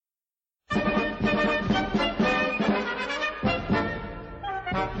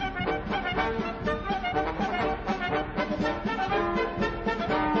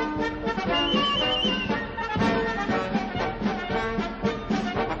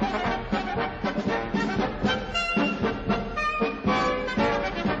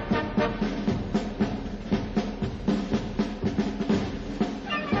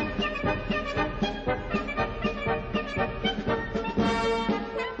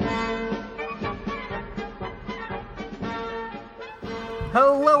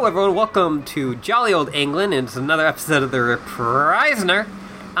Hello, everyone. Welcome to Jolly Old England, and it's another episode of The Reprisoner.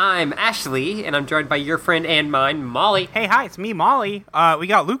 I'm Ashley, and I'm joined by your friend and mine, Molly. Hey, hi, it's me, Molly. We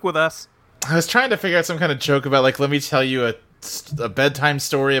got Luke with us. I was trying to figure out some kind of joke about, like, let me tell you a bedtime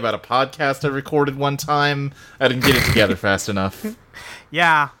story about a podcast I recorded one time. I didn't get it together fast enough.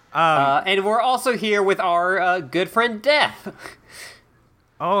 Yeah. And we're also here with our good friend, Death,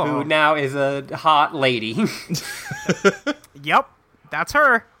 who now is a hot lady. Yep, that's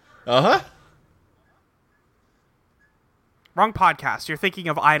her. Uh-huh. Wrong podcast. You're thinking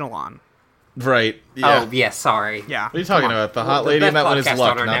of Eidolon. Right. Yeah. Oh, yes, sorry. Yeah. What are you talking about? The hot lady? The And that one is best podcast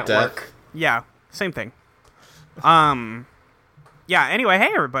Luck, on our not network. Death. Yeah, same thing. Yeah, anyway,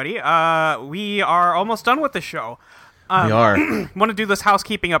 hey, everybody. We are almost done with the show. We are. Want to do this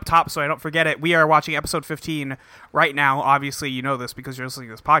housekeeping up top so I don't forget it. We are watching episode 15 right now. Obviously, you know this because you're listening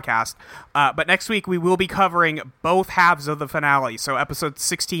to this podcast. But next week, we will be covering both halves of the finale, so episodes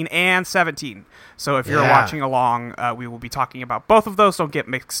 16 and 17. So if you're watching along, we will be talking about both of those. Don't get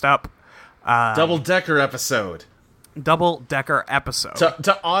mixed up. Double-decker episode. Double-decker episode.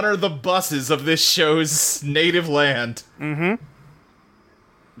 To honor the buses of this show's native land. Mm-hmm.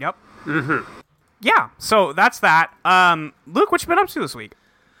 Yep. Mm-hmm. Yeah, so that's that. Luke, what you been up to this week?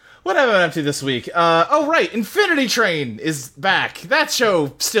 What have I been up to this week? Oh, right, Infinity Train is back. That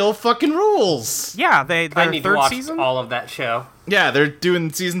show still fucking rules. Yeah, their I need to third watch season? all of that show. Yeah, they're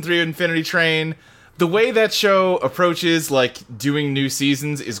doing season 3 of Infinity Train. The way that show approaches, like, doing new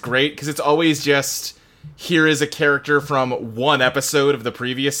seasons is great, because it's always just, here is a character from one episode of the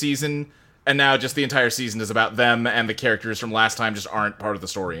previous season, and now just the entire season is about them, and the characters from last time just aren't part of the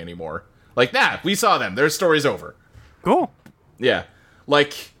story anymore. Like, we saw them. Their story's over. Cool. Yeah.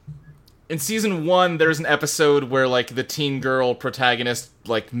 Like, in season 1, there's an episode where, like, the teen girl protagonist,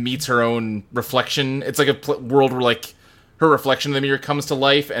 like, meets her own reflection. It's like a world where, like, her reflection in the mirror comes to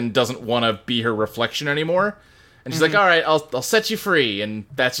life and doesn't want to be her reflection anymore. And she's like, alright, I'll set you free. And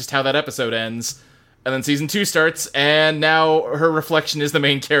that's just how that episode ends. And then season 2 starts, and now her reflection is the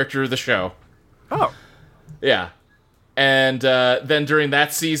main character of the show. Oh. Yeah. And then during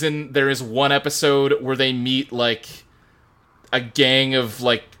that season, there is one episode where they meet, like, a gang of,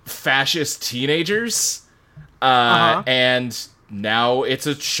 like, fascist teenagers. And now it's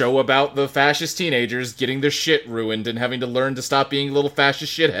a show about the fascist teenagers getting their shit ruined and having to learn to stop being little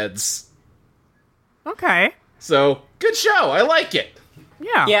fascist shitheads. Okay. So, good show. I like it.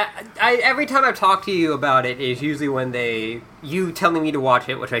 Yeah. Yeah, every time I've talked to you about it is usually when you telling me to watch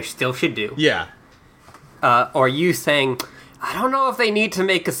it, which I still should do. Yeah. Or you saying, I don't know if they need to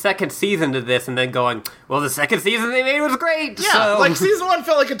make a second season to this, and then going, well, the second season they made was great, Yeah, so... like, season 1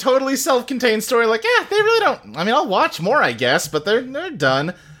 felt like a totally self-contained story. Like, yeah, they really don't... I mean, I'll watch more, I guess, but they're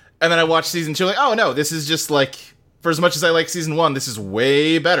done. And then I watched season 2, like, oh, no, this is just, like... For as much as I like season 1, this is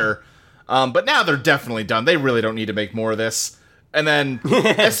way better. But now they're definitely done. They really don't need to make more of this. And then,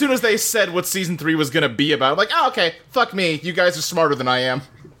 as soon as they said what season 3 was gonna be about, I'm like, oh, okay, fuck me. You guys are smarter than I am.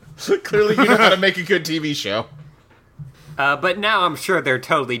 Clearly you know how to make a good TV show. But now I'm sure they're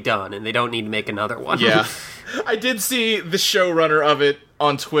totally done, and they don't need to make another one. Yeah. I did see the showrunner of it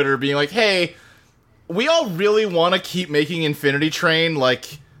on Twitter being like, hey, we all really want to keep making Infinity Train,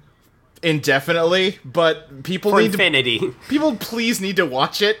 like, indefinitely, but people For need infinity. to... People please need to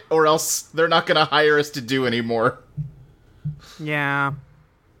watch it, or else they're not going to hire us to do anymore. Yeah.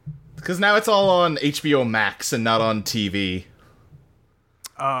 Because now it's all on HBO Max and not on TV.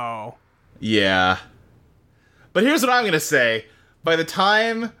 Oh. Yeah. But here's what I'm going to say. By the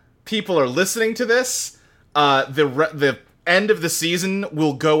time people are listening to this, the end of the season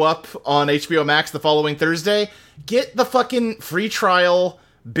will go up on HBO Max the following Thursday. Get the fucking free trial,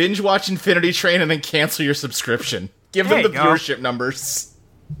 binge watch Infinity Train, and then cancel your subscription. Give them the viewership numbers.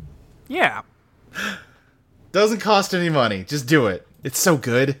 Yeah. Doesn't cost any money. Just do it. It's so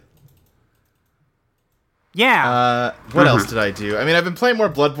good. Yeah. What else did I do? I mean, I've been playing more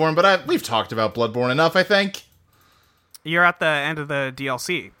Bloodborne, but we've talked about Bloodborne enough, I think. You're at the end of the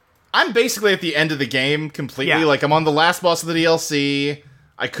DLC. I'm basically at the end of the game completely. Yeah. Like, I'm on the last boss of the DLC.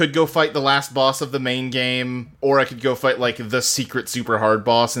 I could go fight the last boss of the main game, or I could go fight, like, the secret super hard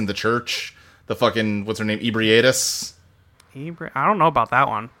boss in the church. The fucking, what's her name, Ebrietas? I don't know about that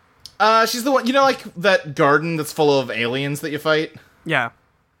one. She's the one, you know, like, that garden that's full of aliens that you fight? Yeah.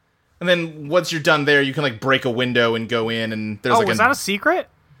 And then, once you're done there, you can, like, break a window and go in, and there's, like, was that a secret?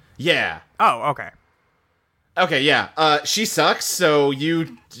 Yeah. Oh, okay. Okay, yeah. She sucks, so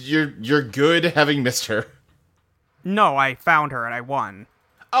you're good having missed her. No, I found her and I won.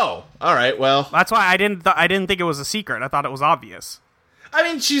 Oh, all right. Well, That's why I didn't think it was a secret. I thought it was obvious. I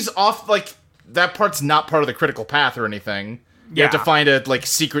mean, she's off. Like, that part's not part of the critical path or anything. You have to find a like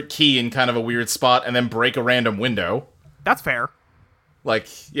secret key in kind of a weird spot and then break a random window. That's fair. Like,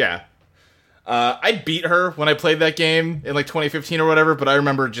 yeah. I beat her when I played that game in like 2015 or whatever, but I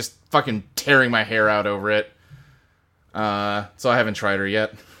remember just fucking tearing my hair out over it. So I haven't tried her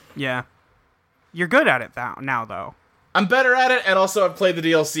yet. Yeah. You're good at it now, though. I'm better at it, and also I've played the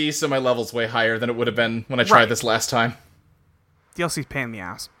DLC, so my level's way higher than it would have been when I tried this last time. DLC's pain in the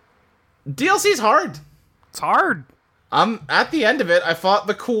ass. DLC's hard. It's hard. At the end of it, I fought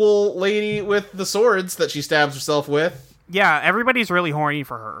the cool lady with the swords that she stabs herself with. Yeah, everybody's really horny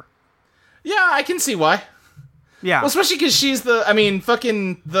for her. Yeah, I can see why. Yeah. Well, especially because she's the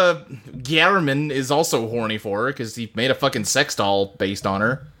Garamond is also horny for her, because he made a fucking sex doll based on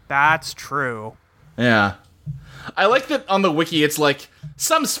her. That's true. Yeah. I like that on the wiki it's like,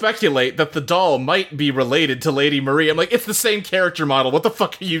 some speculate that the doll might be related to Lady Marie. I'm like, it's the same character model, what the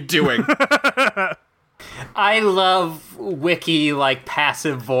fuck are you doing? I love wiki, like,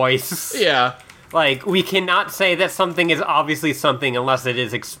 passive voice. Yeah. Like, we cannot say that something is obviously something unless it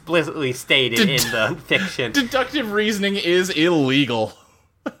is explicitly stated in the fiction. Deductive reasoning is illegal.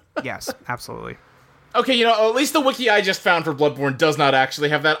 Yes, absolutely. Okay, at least the wiki I just found for Bloodborne does not actually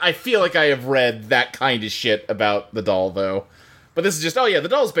have that. I feel like I have read that kind of shit about the doll, though. But this is just, the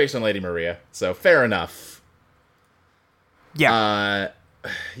doll's based on Lady Maria, so fair enough. Yeah.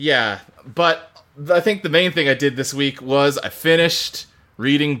 Yeah, but I think the main thing I did this week was I finished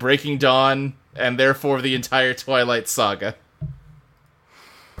reading Breaking Dawn, and therefore the entire Twilight Saga.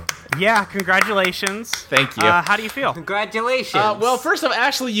 Yeah, congratulations. Thank you. How do you feel? Congratulations. Well, first off,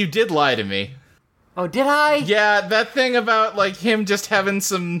 Ashley, you did lie to me. Oh, did I? Yeah, that thing about, like, him just having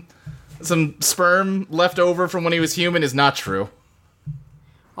some sperm left over from when he was human is not true.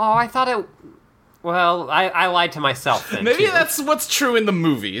 Oh, I thought it... Well, I lied to myself then, Maybe too. that's what's true in the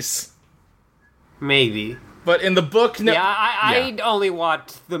movies. Maybe. But in the book, no. Yeah, I only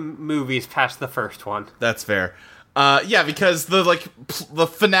watched the movies past the first one. That's fair. Yeah, because the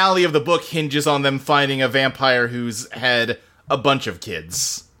finale of the book hinges on them finding a vampire who's had a bunch of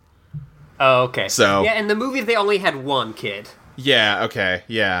kids. Oh, okay. So yeah, in the movies they only had one kid. Yeah. Okay.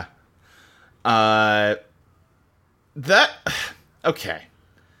 Yeah. Okay.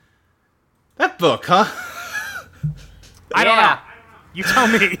 That book, huh? I don't know. You tell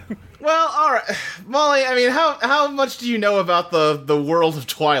me. Well, all right, Molly. I mean, how much do you know about the world of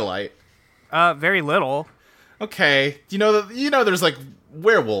Twilight? Very little. Okay, there's like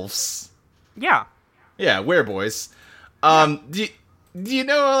werewolves. Yeah. Yeah, wereboys. Do you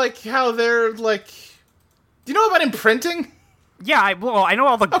know like how they're like? Do you know about imprinting? Yeah, I know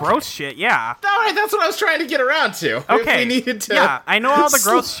all the gross shit. Yeah. All right, that's what I was trying to get around to. Okay. If we needed to. Yeah, I know all the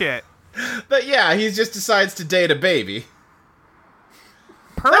gross shit. But yeah, he just decides to date a baby.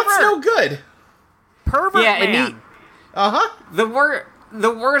 Pervert. That's no good. Pervert. Yeah, man. and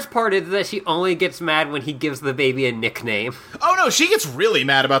the worst part is that she only gets mad when he gives the baby a nickname. Oh no, she gets really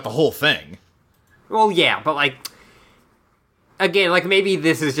mad about the whole thing. Well, yeah, but like... Again, like, maybe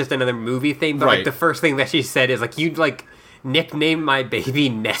this is just another movie thing, but, Right. like, the first thing that she said is, like, you'd, like, nickname my baby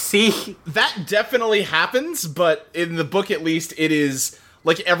Nessie? That definitely happens, but in the book at least, it is...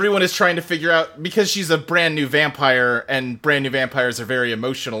 Like, everyone is trying to figure out... Because she's a brand new vampire, and brand new vampires are very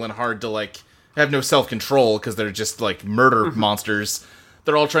emotional and hard to, like, have no self-control, because they're just, like, murder monsters.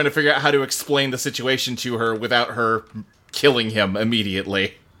 They're all trying to figure out how to explain the situation to her without her killing him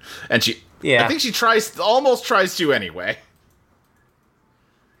immediately. And she... Yeah. I think she almost tries to anyway.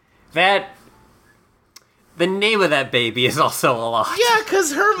 The name of that baby is also a lot. Yeah,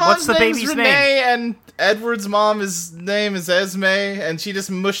 because her What's mom's the name's baby's Renee, name? and Edward's mom's name is Esme, and she just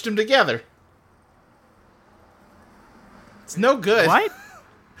mushed them together. It's no good. What?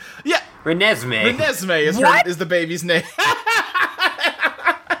 Yeah, Renesmee. Renesmee is the baby's name.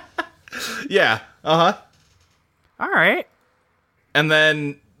 Yeah, uh-huh. All right. And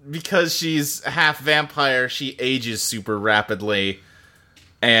then, because she's half vampire, she ages super rapidly,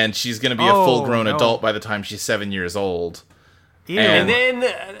 and she's gonna be a full-grown adult by the time she's 7 years old. Ew. And then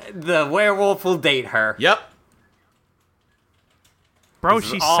the werewolf will date her. Yep. Bro,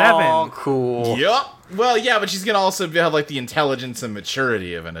 she's Oh, 7. cool. Yep. Well, yeah, but she's gonna also have, like, the intelligence and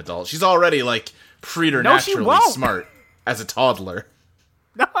maturity of an adult. She's already, like, preternaturally won't. smart as a toddler.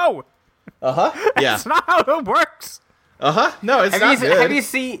 No, Uh-huh. Yeah. that's not how it works. Uh-huh. No, it's not good.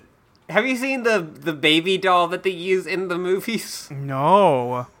 Have you seen the baby doll that they use in the movies?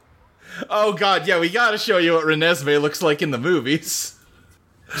 No. Oh, God, yeah, we gotta show you what Renesmee looks like in the movies.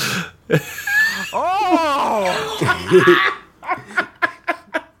 Oh!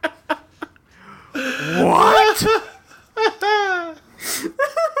 What?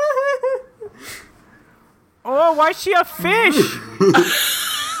 Oh Oh, why is she a fish?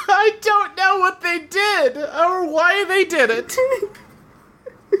 I don't know what they did or why they did it.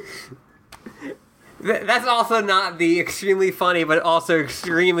 That's also not the extremely funny, but also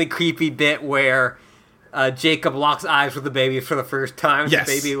extremely creepy bit where Jacob locks eyes with the baby for the first time. Yes.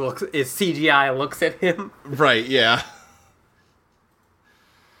 The baby is CGI looks at him. Right, yeah.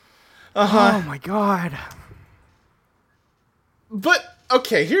 Oh my god. But,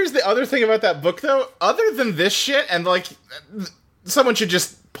 okay, here's the other thing about that book, though. Other than this shit, and, like, someone should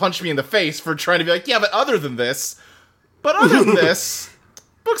just punch me in the face for trying to be like, yeah, but other than this, book's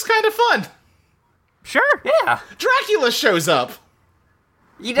kind of fun. Sure. Yeah. Dracula shows up.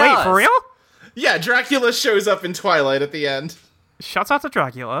 He does. Wait, for real? Yeah, Dracula shows up in Twilight at the end. Shouts out to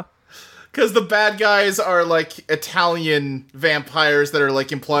Dracula. Because the bad guys are, like, Italian vampires that are,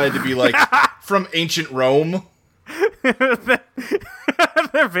 like, implied to be, like, from ancient Rome.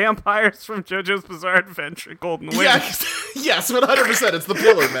 They're vampires from JoJo's Bizarre Adventure, Golden Wind. Yes, 100%. It's the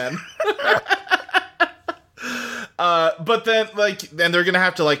Pillar Men. But then, like, then they're gonna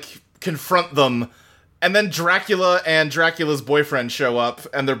have to, like, confront them. And then Dracula and Dracula's boyfriend show up,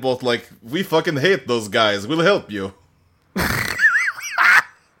 and they're both like, we fucking hate those guys. We'll help you.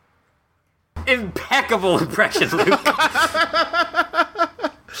 Impeccable impression, Luke.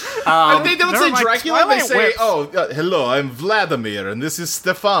 And they don't they're say like Dracula, Twilight they say, whips. hello, I'm Vladimir, and this is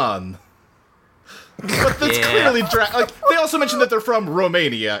Stefan. But that's Yeah. clearly like, they also mention that they're from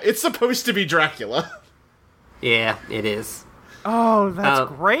Romania. It's supposed to be Dracula. Yeah, it is. Oh,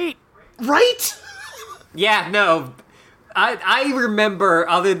 that's great. Right? Yeah, no. I remember,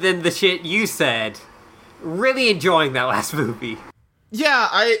 other than the shit you said, really enjoying that last movie.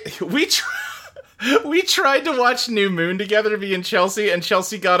 Yeah, we tried to watch New Moon together, me and Chelsea, and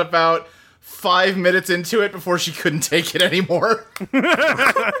Chelsea got about 5 minutes into it before she couldn't take it anymore.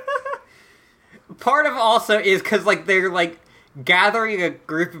 Part of also is because, like, they're, like, gathering a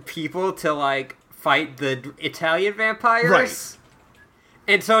group of people to, like, fight the Italian vampires. Right.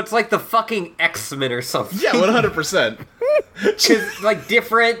 And so it's like the fucking X-Men or something. Yeah, 100%. Because, like,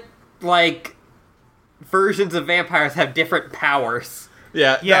 different, like, versions of vampires have different powers.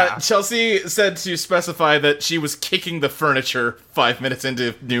 Yeah. Chelsea said to specify that she was kicking the furniture 5 minutes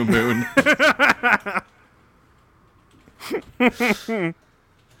into New Moon.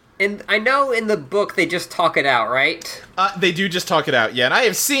 And I know in the book they just talk it out, right? They do just talk it out, yeah. And I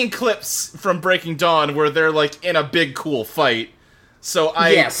have seen clips from Breaking Dawn where they're, like, in a big, cool fight. So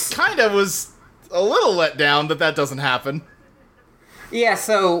I kind of was a little let down that doesn't happen. Yeah,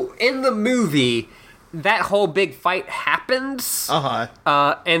 so in the movie, that whole big fight happens. Uh-huh.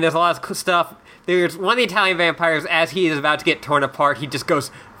 And there's a lot of stuff. There's one of the Italian vampires, as he is about to get torn apart, he just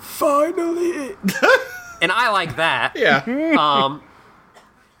goes, "Finally!" And I like that. Yeah.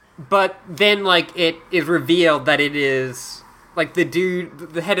 But then, like, it is revealed that it is, like, the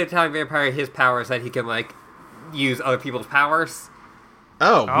dude, the head of Italian vampire, his power is that he can, like, use other people's powers.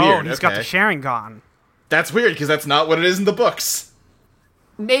 Oh, weird. He's got the Sharingan. That's weird, because that's not what it is in the books.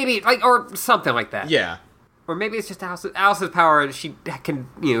 Maybe, like, or something like that. Yeah. Or maybe it's just Alice's power, and she can,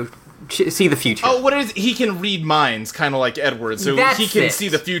 see the future. Oh, what it is, he can read minds, kind of like Edward, so That's he can it. see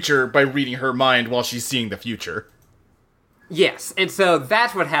the future by reading her mind while she's seeing the future. Yes, and so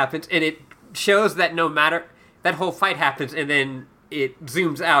that's what happens, and it shows that no matter, that whole fight happens, and then it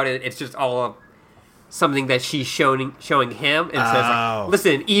zooms out, and it's just all of something that she's showing him, and says, like,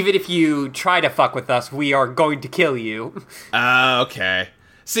 listen, even if you try to fuck with us, we are going to kill you. Okay.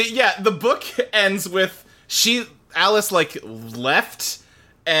 See, yeah, the book ends with Alice, like, left,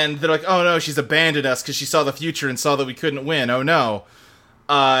 and they're like, oh no, she's abandoned us because she saw the future and saw that we couldn't win, oh no.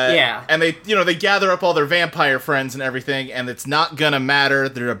 Yeah. And they gather up all their vampire friends and everything, and it's not gonna matter,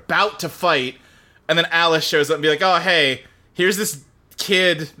 they're about to fight, and then Alice shows up and be like, oh hey, here's this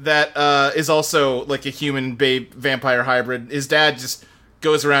kid that is also, like, a human babe vampire hybrid. His dad just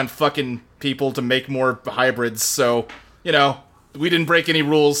goes around fucking people to make more hybrids, so, we didn't break any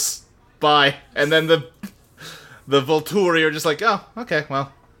rules. Bye. And then the Volturi are just like, oh, okay,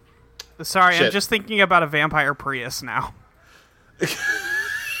 well. Sorry, Shit. I'm just thinking about a vampire Prius now.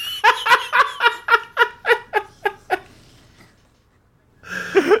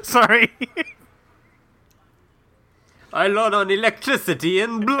 Sorry. I run on electricity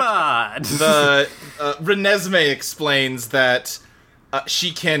and blood. The Renesmee explains that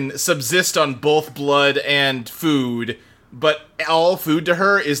she can subsist on both blood and food, but all food to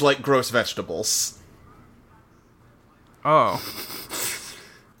her is like gross vegetables. Oh.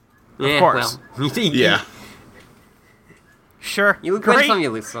 Yeah, course. Well, Yeah. Sure. You win Great. some, you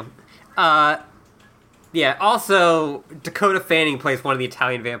lose some. Yeah, also, Dakota Fanning plays one of the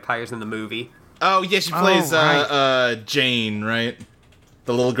Italian vampires in the movie. Oh, yeah, she plays Jane, right?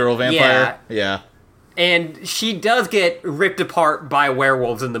 The little girl vampire? Yeah. And she does get ripped apart by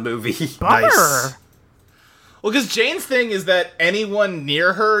werewolves in the movie. Bummer. Nice. Well, because Jane's thing is that anyone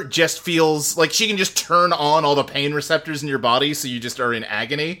near her just feels like she can just turn on all the pain receptors in your body, so you just are in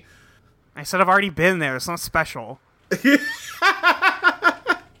agony. I said I've already been there. It's not special.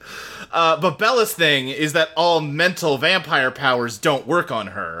 But Bella's thing is that all mental vampire powers don't work on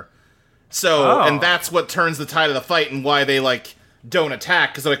her. So, and that's what turns the tide of the fight and why they, like, don't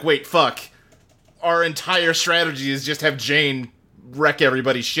attack. Because they're like, wait, fuck. Our entire strategy is just have Jane wreck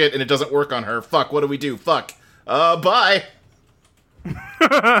everybody's shit and it doesn't work on her. Fuck, what do we do? Fuck. Bye. We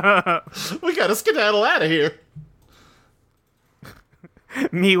gotta skedaddle out of here.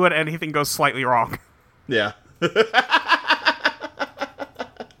 Me when anything goes slightly wrong. Yeah.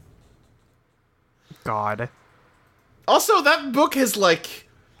 God. Also, that book has, like...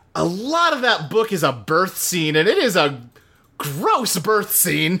 A lot of that book is a birth scene, and it is a gross birth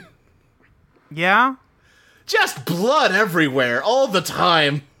scene. Yeah? Just blood everywhere, all the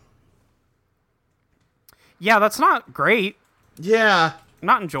time. Yeah, that's not great. Yeah.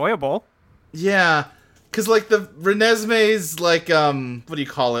 Not enjoyable. Yeah. Because, like, the Renesmee's, like, what do you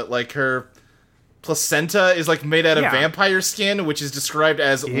call it? Like, her placenta is, like, made out of vampire skin, which is described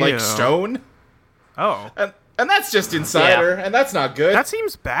as, like, stone. Oh. And that's just inside her, and that's not good. That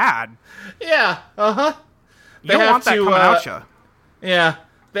seems bad. Yeah, uh-huh. You don't want that coming out ya. Yeah.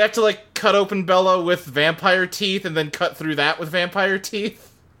 They have to, like, cut open Bella with vampire teeth, and then cut through that with vampire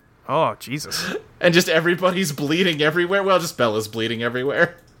teeth. Oh, Jesus. And just everybody's bleeding everywhere. Well, just Bella's bleeding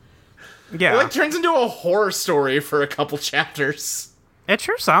everywhere. Yeah. It, like, turns into a horror story for a couple chapters. It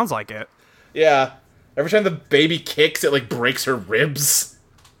sure sounds like it. Yeah. Every time the baby kicks, it, like, breaks her ribs.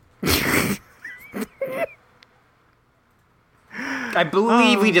 I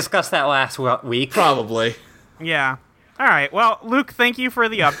believe we discussed that last week. Probably. Yeah. All right. Well, Luke, thank you for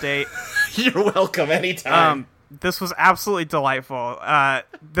the update. You're welcome anytime. This was absolutely delightful.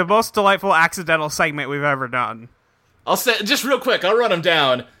 The most delightful accidental segment we've ever done. I'll say, just real quick, I'll run them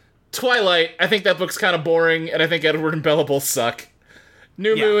down. Twilight, I think that book's kind of boring, and I think Edward and Bella both suck.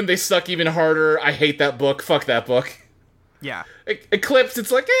 New Moon, they suck even harder. I hate that book. Fuck that book. Yeah. Eclipse,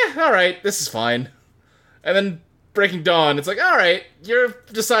 it's like, alright, this is fine. And then Breaking Dawn, it's like, alright, you've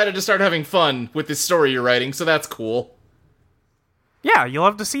decided to start having fun with this story you're writing, so that's cool. Yeah, you'll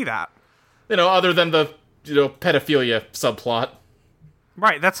have to see that. You know, other than the, pedophilia subplot.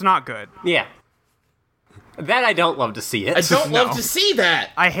 Right, that's not good. Yeah. That I don't love to see it. I don't love to see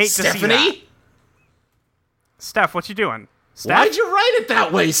that. I hate Stephanie? to see that. Steph, what you doing? Steph? Why'd you write it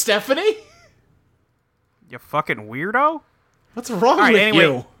that way, Stephanie? You fucking weirdo? What's wrong with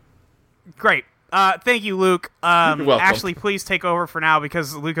you? Great. Thank you, Luke. You're welcome. Ashley, please take over for now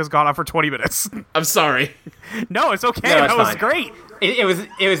because Luke has gone on for 20 minutes. I'm sorry. No, it's okay. No, it's that was fine. great.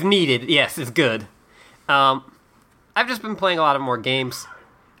 It was needed. Yes, it's good. I've just been playing a lot of more games.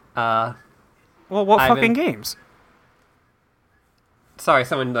 Well, what fucking games? Sorry,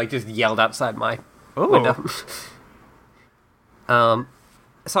 someone just yelled outside my Ooh. window.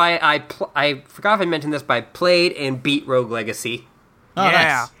 So I forgot if I mentioned this, but I played and beat Rogue Legacy. Oh,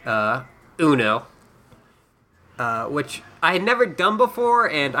 yeah. nice. Uno, which I had never done before,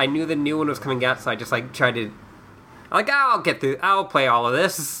 and I knew the new one was coming out, so I just tried to, I'll play all of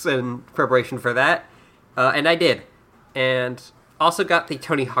this in preparation for that, and I did, and also got the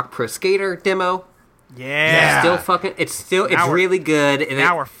Tony Hawk Pro Skater demo. Yeah. It's really good. And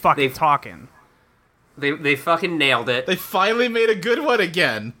now we're fucking talking. They fucking nailed it. They finally made a good one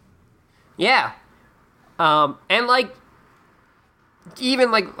again. Yeah, and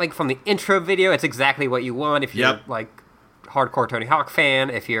even from the intro video, it's exactly what you want if you're hardcore Tony Hawk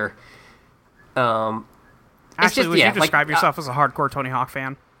fan. If you're Actually, would you describe yourself as a hardcore Tony Hawk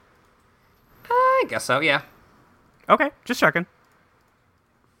fan? I guess so. Yeah. Okay, just checking.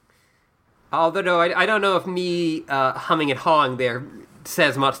 Although no, I don't know if me humming and hawing there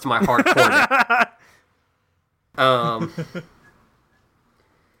says much to my hardcore.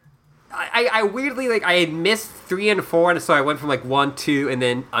 I weirdly I had missed 3 and 4, and so I went from 1, 2, and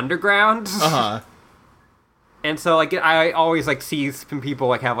then Underground. And so I always see some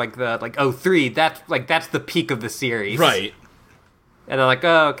people have the 3. That's the peak of the series, Right. And I'm like,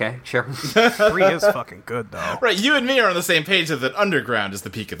 oh, okay, sure. 3 is fucking good though. Right, you and me are on the same page that Underground is the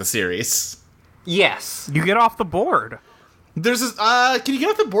peak of the series. Yes. You get off the board. There's this, can you get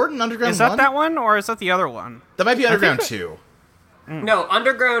off the board in Underground 1? Is that that one, or is that the other one? That might be Underground 2. No,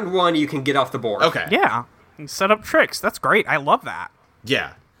 Underground 1 you can get off the board. Okay. Yeah. You set up tricks. That's great. I love that.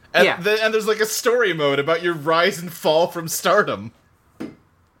 Yeah. And, Yeah. And there's a story mode about your rise and fall from stardom.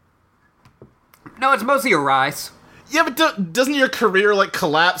 No, it's mostly a rise. Yeah, but doesn't your career, like,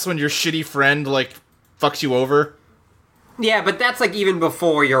 collapse when your shitty friend, like, fucks you over? Yeah, but that's, like, even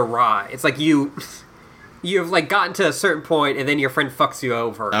before your rise. It's like you've, like, gotten to a certain point, and then your friend fucks you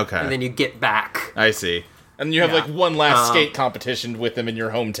over. Okay. And then you get back. I see. And you have, like, one last skate competition with them in your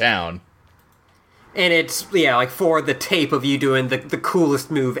hometown. And it's, yeah, like, for the tape of you doing the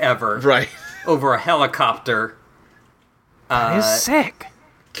coolest move ever. Right. Over a helicopter. That is sick.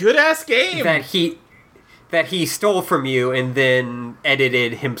 Good-ass game! That he stole from you and then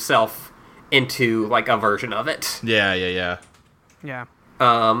edited himself into, like, a version of it. Yeah. Yeah.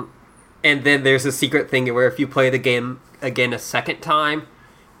 And then there's a secret thing where if you play the game again a second time,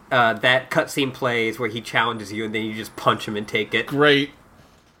 that cutscene plays where he challenges you and then you just punch him and take it. Great.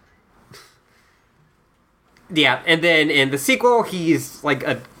 Yeah, and then in the sequel, he's, like,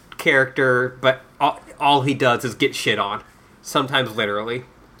 a character, but all he does is get shit on. Sometimes literally.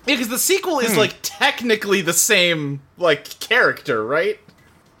 Yeah, because the sequel is, like, technically the same, like, character, right?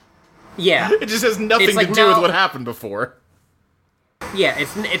 Yeah. It just has nothing It's like to do with now- what happened before. Yeah,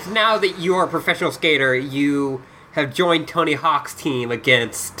 it's now that you're a professional skater, you have joined Tony Hawk's team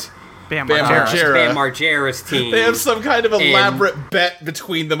against Bam Bam Margera. Margera. Bam Margera's team. They have some kind of elaborate bet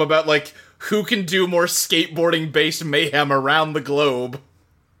between them about, like, who can do more skateboarding-based mayhem around the globe.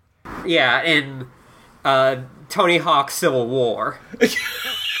 Yeah, in Tony Hawk's Civil War.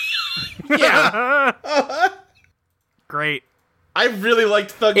 Yeah! Great. I really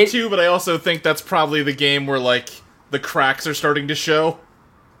liked Thug It- 2, but I also think that's probably the game where, like, the cracks are starting to show.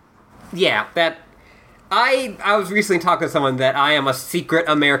 Yeah, that... I was recently talking to someone that I am a secret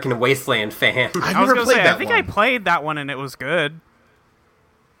American Wasteland fan. I've I was never gonna played say, that I think one. I played that one and it was good.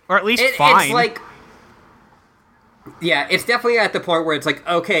 Or at least It's fine. like... Yeah, it's definitely at the point where it's like,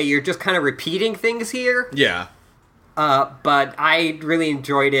 okay, you're just kind of repeating things here. Yeah. But I really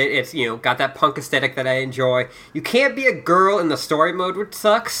enjoyed it. It's, got that punk aesthetic that I enjoy. You can't be a girl in the story mode, which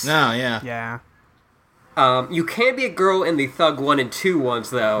sucks. No, yeah. Yeah. You can be a girl in the Thug 1 and 2 ones,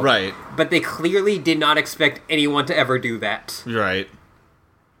 though. Right. But they clearly did not expect anyone to ever do that. Right.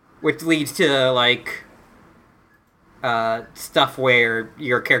 Which leads to, like, stuff where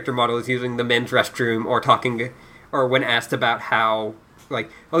your character model is using the men's restroom or talking, or when asked about how, like,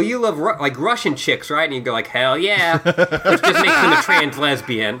 oh, you love, Russian chicks, right? And you go, like, hell yeah. Which just makes them a trans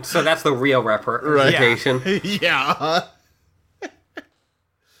lesbian. So that's the real representation. Yeah.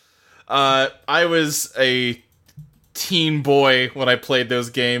 I was a teen boy when I played those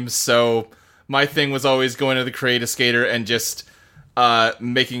games, so my thing was always going to the Create a Skater and just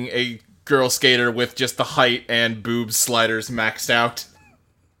making a girl skater with just the height and boobs sliders maxed out.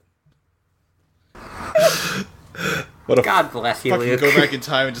 What a God bless you, fucking Luke. go back in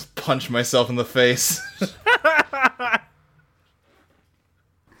time and just punch myself in the face.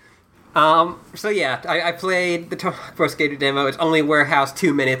 So yeah, I played the Tony Hawk Pro Skater demo. It's only warehouse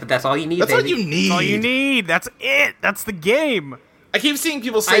 2 minutes, but that's all you need, That's baby. all you need. That's all you need. That's it. That's the game. I keep seeing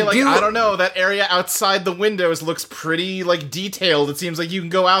people say, I don't know, that area outside the windows looks pretty, like, detailed. It seems like you can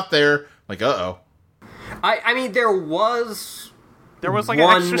go out there. Like, uh-oh. I mean, there was like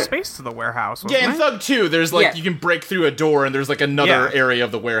one- an extra space to the warehouse. Wasn't Yeah, in there? Thug 2, there's, like, Yeah. you can break through a door, and there's, like, another Yeah. area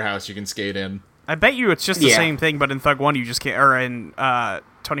of the warehouse you can skate in. I bet you it's just the Yeah. same thing, but in Thug 1 you just can't, or in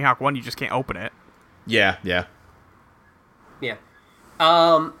Tony Hawk 1 you just can't open it. Yeah. Yeah.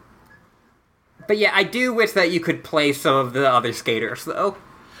 But yeah, I do wish that you could play some of the other skaters, though.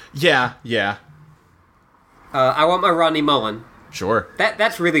 Yeah. I want my Rodney Mullen. Sure.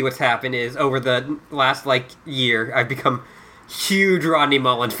 That's really what's happened is over the last, year, I've become huge Rodney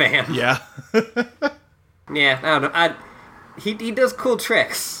Mullen fan. Yeah. Yeah, I don't know. He does cool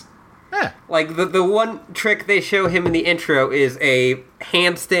tricks. Yeah. Like, the one trick they show him in the intro is a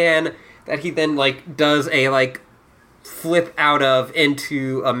handstand that he then, does a, flip out of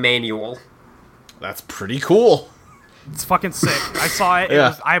into a manual. That's pretty cool. It's fucking sick. I saw it.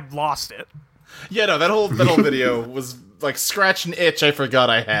 Yeah. I lost it. Yeah, no, that whole video was, like, scratch an itch I forgot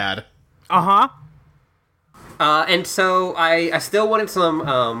I had. Uh-huh. And so I still wanted some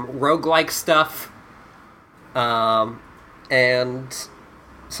roguelike stuff. And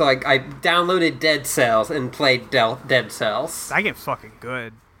so I downloaded Dead Cells and played Dead Cells. That game's fucking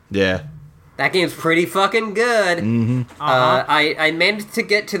good. Yeah. That game's pretty fucking good. Mm-hmm. I managed to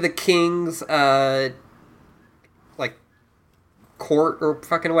get to the king's, court or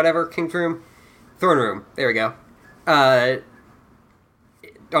fucking whatever, king's room? Throne room. There we go.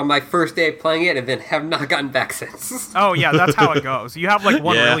 On my first day of playing it, and then have not gotten back since. Oh, yeah, that's how it goes. You have, one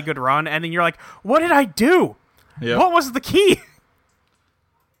Yeah. really good run, and then you're like, what did I do? Yeah. What was the key?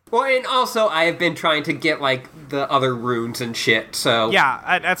 Well, and also I have been trying to get like the other runes and shit. So Yeah,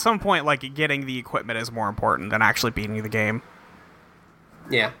 at some point, like, getting the equipment is more important than actually beating the game.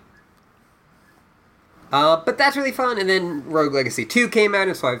 yeah. But that's really fun. And then Rogue Legacy 2 came out,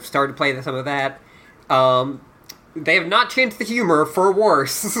 and so I've started playing some of that. They have not changed the humor for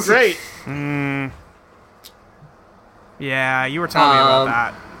worse. Great. Yeah, you were telling me about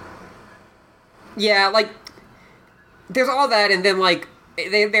that. Yeah, like, there's all that, and then, like,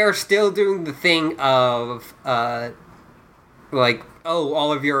 they're still doing the thing of, like, oh,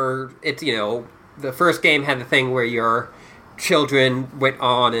 all of your, it's, you know, the first game had the thing where your children went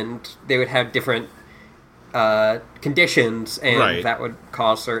on and they would have different, conditions, and Right. that would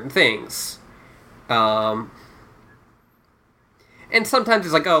cause certain things. And sometimes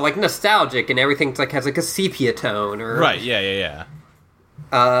it's like, oh, like, nostalgic, and everything's, like, has, like, a sepia tone, or... Right, yeah.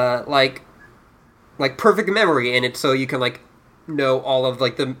 like perfect memory in it, so you can like know all of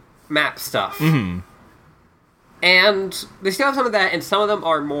like the map stuff. Mm-hmm. And they still have some of that, and some of them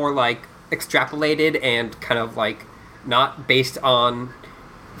are more like extrapolated and kind of like not based on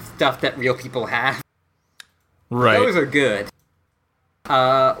stuff that real people have. Right. Those are good.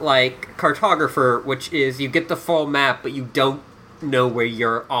 Like Cartographer, which is you get the full map, but you don't know where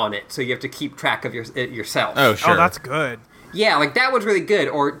you're on it, so you have to keep track of it yourself. Oh, sure. Oh, that's good. Yeah, like that one's really good.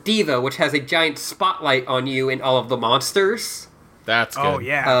 Or Diva, which has a giant spotlight on you and all of the monsters, That's good. Oh,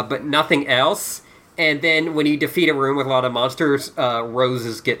 yeah. but nothing else. And then when you defeat a room with a lot of monsters,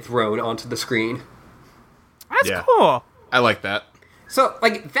 roses get thrown onto the screen. That's Yeah. cool. I like that. So,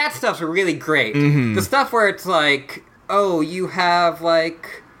 like, that stuff's really great. Mm-hmm. The stuff where it's like, oh, you have,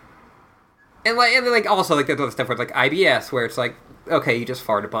 like... And then, like, also, like, there's other stuff where it's like IBS, where it's like, okay, you just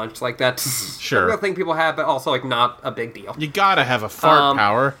fart a bunch. Like, that's Sure. a real thing people have, but also, like, not a big deal. You gotta have a fart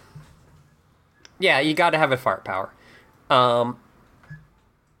power. Yeah, you gotta have a fart power.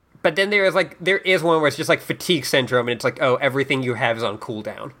 But then there is one where it's just like fatigue syndrome, and it's like, oh, everything you have is on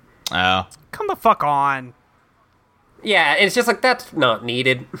cooldown. Oh. Come the fuck on. Yeah, it's just like, that's not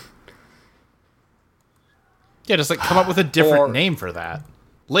needed. Yeah, just like come up with a different Or- name for that.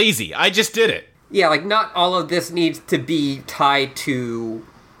 Lazy. I just did it. Yeah, like, not all of this needs to be tied to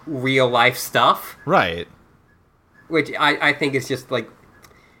real life stuff, Right. which I think is just like,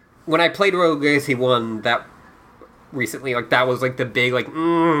 when I played Rogue Legacy 1 that recently, like, that was like the big, like,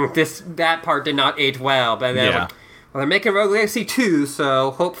 that part did not age well, but then I was Yeah. like, well, they're making Rogue Legacy 2,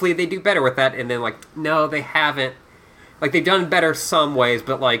 so hopefully they do better with that, and then, like, no, they haven't. Like, they've done better some ways,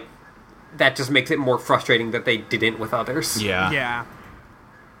 but, like, that just makes it more frustrating that they didn't with others. Yeah. Yeah.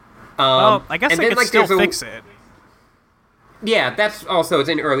 Well, I guess and they then, could like, still there's a- fix it. Yeah, that's also, it's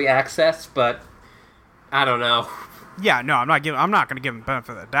in early access, but I don't know. Yeah, no, I'm not going to give them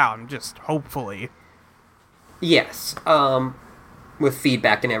benefit of the doubt. I'm just hopefully. Yes, with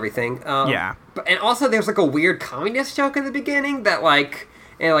feedback and everything. Yeah. And also there's like a weird communist joke in the beginning that like,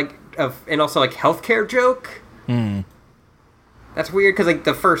 and also like healthcare joke. That's weird because like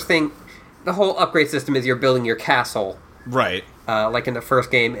the first thing, the whole upgrade system is you're building your castle, Right. like in the first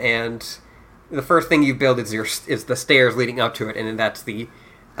game, and the first thing you build is the stairs leading up to it, and then that's the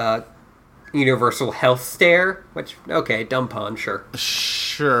universal health stair. Which, okay, dumb pun, sure.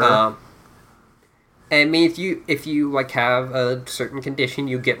 Sure. And it means if you like have a certain condition,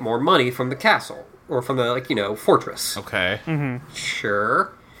 you get more money from the castle or from the fortress. Okay.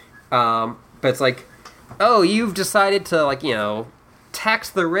 Sure, but it's like, oh, you've decided to tax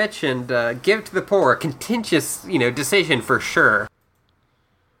the rich and give to the poor. A contentious decision for sure.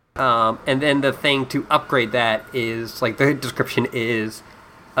 And then the thing to upgrade that is like the description is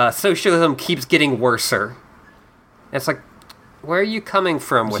socialism keeps getting worser. It's like, where are you coming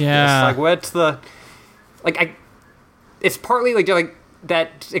from with Yeah. this? Like, what's the it's partly like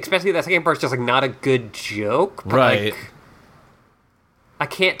that, especially that second part's just like not a good joke, but, Right. like, I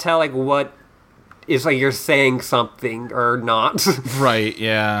can't tell like what is like you're saying something or not. Right,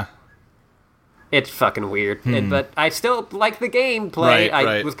 yeah. It's fucking weird, but I still like the gameplay. Right, I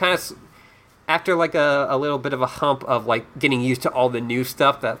right. was kind of after like a little bit of a hump of like getting used to all the new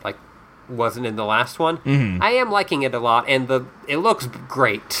stuff that like wasn't in the last one. I am liking it a lot, and it looks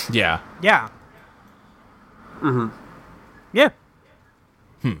great. Yeah. Yeah. Yeah.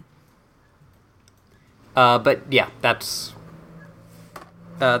 But yeah, that's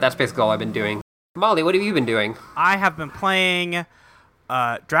basically all I've been doing. Molly, what have you been doing? I have been playing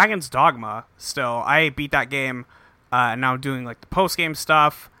Dragon's Dogma still. I beat that game, and now I'm doing like the post-game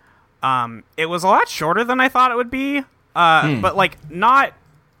stuff. It was a lot shorter than I thought it would be, but like not...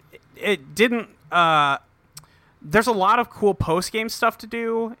 It didn't... There's a lot of cool post-game stuff to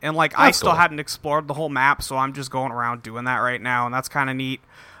do, and like I That's still cool. hadn't explored the whole map, so I'm just going around doing that right now, and that's kind of neat.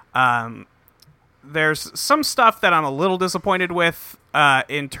 There's some stuff that I'm a little disappointed with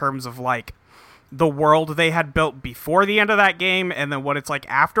in terms of like the world they had built before the end of that game and then what it's like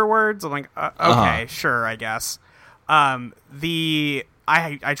afterwards. I'm like, okay, sure, I guess. I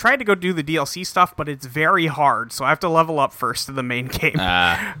tried to go do the DLC stuff, but it's very hard, so I have to level up first in the main game.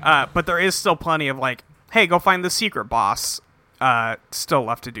 But there is still plenty of like, hey, go find the secret boss still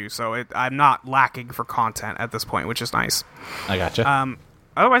left to do, so I'm not lacking for content at this point, which is nice. I gotcha.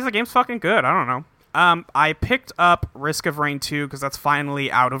 Otherwise, the game's fucking good. I don't know. I picked up Risk of Rain 2 because that's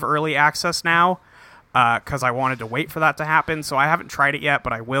finally out of early access now, because I wanted to wait for that to happen, so I haven't tried it yet,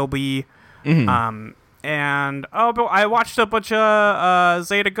 but I will be. But I watched a bunch of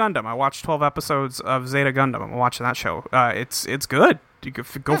Zeta Gundam. I watched 12 episodes of Zeta Gundam. I'm watching that show. It's good. You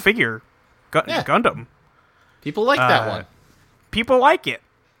could go figure. Gundam. People like that one. People like it.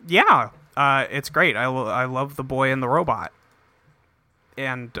 Yeah. It's great. I love the boy and the robot.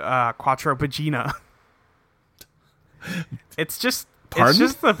 And Quattro Bagina. It's just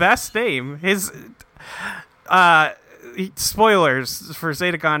the best name. His spoilers for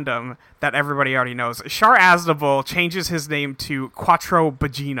Zeta Gundam that everybody already knows. Char Aznavour changes his name to Quattro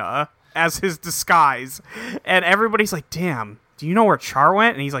Bagina as his disguise, and everybody's like, "Damn, do you know where Char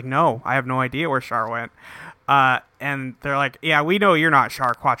went?" And he's like, "No, I have no idea where Char went." And they're like, "Yeah, we know you're not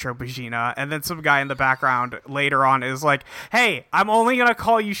Char Quattro Bagina." And then some guy in the background later on is like, "Hey, I'm only gonna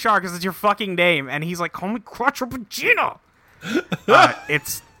call you Char because it's your fucking name." And he's like, "Call me Quattro Bagina."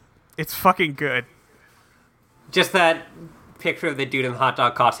 It's fucking good. Just that picture of the dude in the hot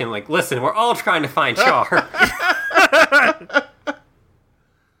dog costume, like, listen, we're all trying to find Char.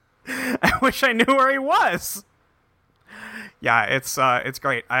 I wish I knew where he was. Yeah, it's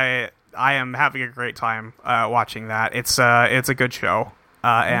great. I am having a great time watching that. It's a good show.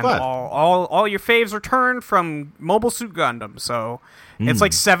 And all your faves return from Mobile Suit Gundam, so it's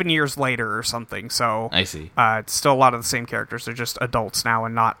like 7 years later or something. So I see. It's still a lot of the same characters. They're just adults now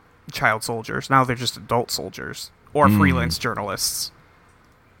and not child soldiers. Now they're just adult soldiers or freelance journalists.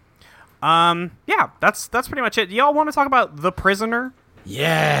 Yeah, that's pretty much it. Y'all want to talk about The Prisoner?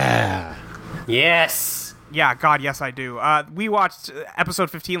 Yeah. Yes. Yeah, God, yes, I do. We watched episode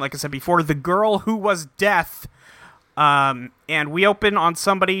 15, like I said before, The Girl Who Was Death. And we open on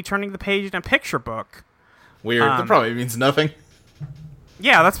somebody turning the page in a picture book. Weird. That probably means nothing.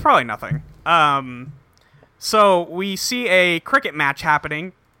 Yeah, that's probably nothing. So we see a cricket match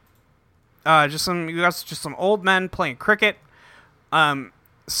happening. Just some old men playing cricket.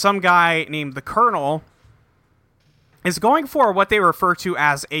 Some guy named the Colonel is going for what they refer to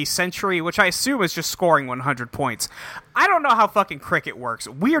as a century, which I assume is just scoring 100 points. I don't know how fucking cricket works.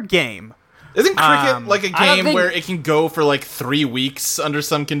 Weird game. Isn't cricket like a game where it can go for like 3 weeks under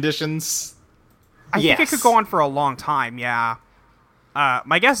some conditions? I think it could go on for a long time, yeah.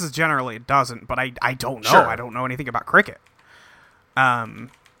 My guess is generally it doesn't, but I don't know. Sure. I don't know anything about cricket.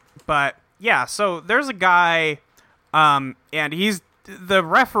 But yeah, so there's a guy, and the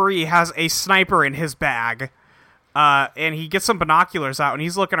referee has a sniper in his bag. And he gets some binoculars out, and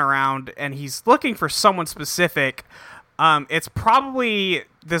he's looking around, and he's looking for someone specific. It's probably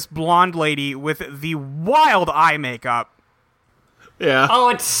this blonde lady with the wild eye makeup. Yeah. Oh,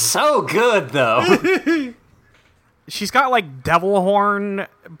 it's so good, though. She's got, like, devil horn,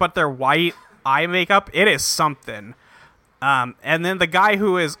 but they're white eye makeup. It is something. And then the guy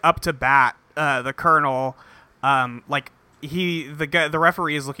who is up to bat, the Colonel, the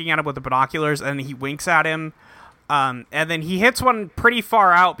referee is looking at him with the binoculars, and he winks at him. And then he hits one pretty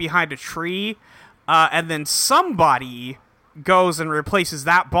far out behind a tree, and then somebody goes and replaces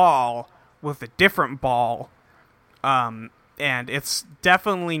that ball with a different ball. And it's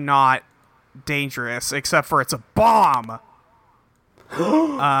definitely not dangerous, except for it's a bomb.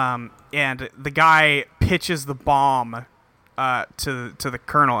 And the guy pitches the bomb to the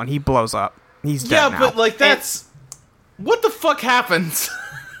Colonel, and he blows up. He's dead now. But like that's what the fuck happens.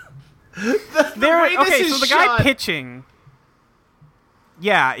 So the guy pitching,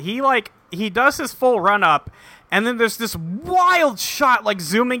 yeah, he does his full run up, and then there's this wild shot like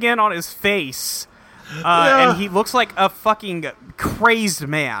zooming in on his face, and he looks like a fucking crazed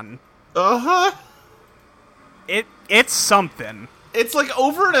man. It's something. It's like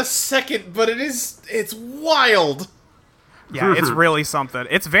over in a second, but it's wild. Yeah, it's really something.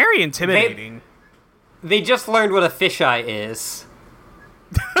 It's very intimidating. They just learned what a fisheye is.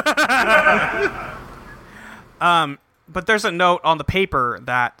 But there's a note on the paper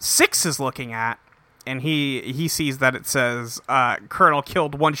that Six is looking at, and he sees that it says Colonel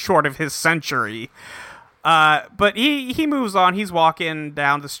killed one short of his century. But he moves on. He's walking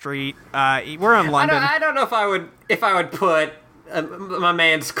down the street. We're in London. I don't know if I would put my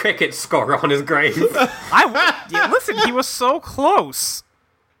man's cricket score on his grave. Listen, he was so close.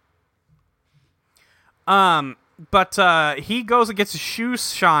 But he goes and gets his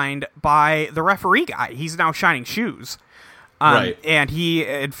shoes shined by the referee guy. He's now shining shoes. Right. And he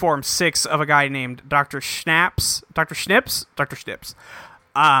informs Six of a guy named Dr. Schnips.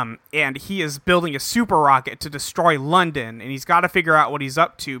 And he is building a super rocket to destroy London, and he's got to figure out what he's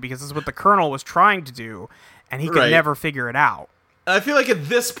up to, because this is what the Colonel was trying to do, and he could never figure it out. I feel like at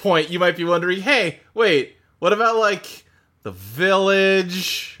this point, you might be wondering, hey, wait, what about, like, The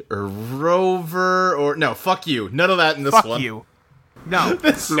Village, or Rover, or... No, fuck you. None of that in this one. Fuck you. No.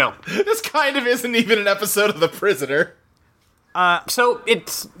 This kind of isn't even an episode of The Prisoner. So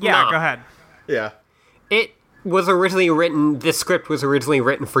it's... Yeah, go ahead. Yeah. It was originally written... This script was originally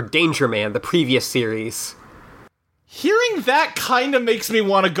written for Danger Man, the previous series. Hearing that kind of makes me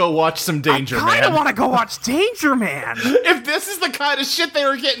want to go watch some Danger Man. I kind of want to go watch Danger Man. If this is the kind of shit they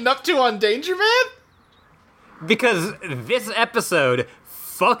were getting up to on Danger Man? Because this episode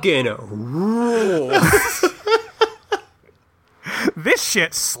fucking rules. This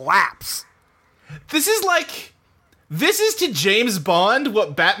shit slaps. This is to James Bond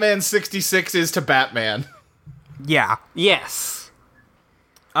what Batman 66 is to Batman. Yeah. Yes.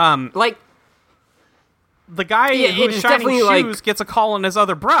 The guy who's shining shoes gets a call on his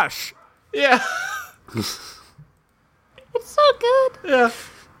other brush. Yeah. It's so good. Yeah.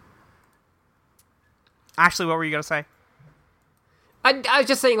 Ashley, what were you going to say? I was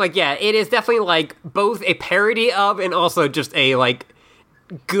just saying, it is definitely, both a parody of and also just a,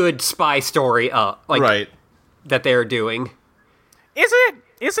 good spy story, right. that they're doing. Is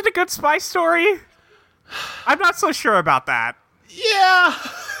it a good spy story? I'm not so sure about that. Yeah.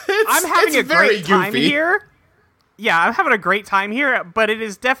 I'm having a very great time goofy. here. Yeah, I'm having a great time here, but it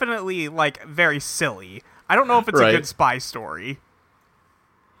is definitely, very silly. I don't know if it's a good spy story.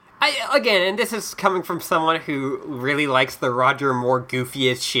 And this is coming from someone who really likes the Roger Moore goofy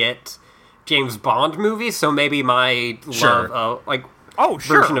as shit James Bond movies, so maybe my love of,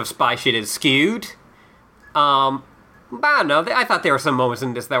 version of spy shit is skewed. But I don't know, I thought there were some moments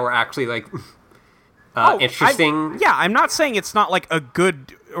in this that were actually, interesting. I'm not saying it's not, a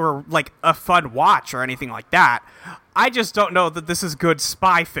good or, a fun watch or anything like that. I just don't know that this is good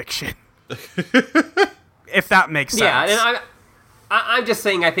spy fiction. If that makes sense. Yeah, and I'm just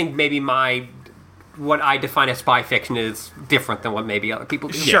saying I think maybe what I define as spy fiction is different than what maybe other people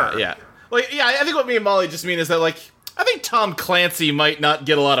do. Sure. Yeah. I think what me and Molly just mean is that, I think Tom Clancy might not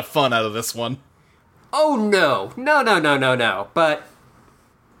get a lot of fun out of this one. Oh, no. No. But,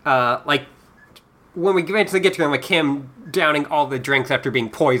 when we eventually get to him downing all the drinks after being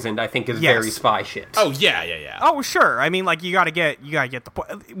poisoned, I think is very spy shit. Oh, yeah. Oh, sure. I mean, you gotta get the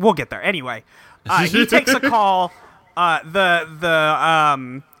point. We'll get there. Anyway, he takes a call.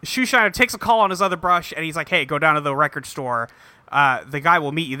 The shoe shiner takes a call on his other brush, and he's like, hey, go down to the record store. The guy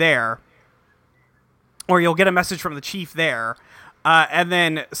will meet you there. Or you'll get a message from the chief there. And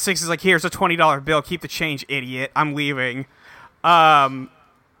then Six is like, here's a $20 bill. Keep the change, idiot. I'm leaving.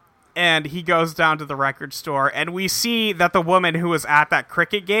 And he goes down to the record store, and we see that the woman who was at that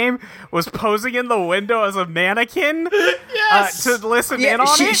cricket game was posing in the window as a mannequin to listen in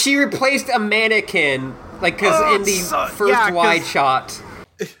on it. She replaced a mannequin, because in the first wide shot.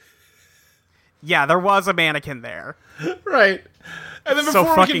 Yeah, there was a mannequin there. Right. And then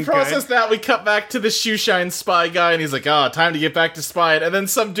before we can process that, we cut back to the shoeshine spy guy, and he's like, time to get back to spying. And then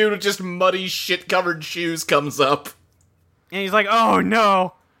some dude with just muddy, shit-covered shoes comes up. And he's like, oh,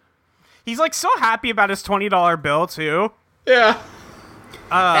 no. He's, so happy about his $20 bill, too. Yeah.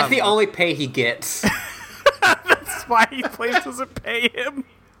 That's the only pay he gets. That's why he place doesn't pay him.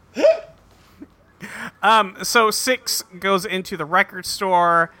 So Six goes into the record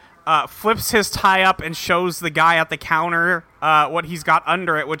store, flips his tie up, and shows the guy at the counter what he's got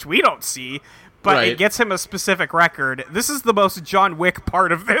under it, which we don't see, but it gets him a specific record. This is the most John Wick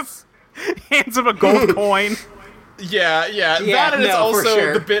part of this. Hands him a gold coin. Yeah, that and it's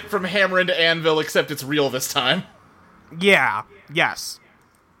also the bit from Hammer into Anvil, except it's real this time. Yeah, yes.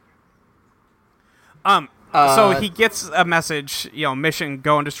 So he gets a message, mission,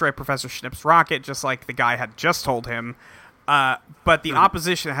 go and destroy Professor Schnipp's rocket, just like the guy had just told him. But the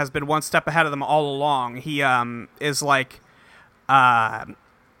opposition has been one step ahead of them all along. He is like,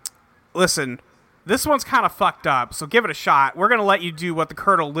 listen, this one's kind of fucked up, so give it a shot. We're going to let you do what the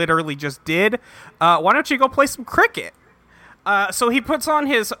Colonel literally just did. Why don't you go play some cricket? So he puts on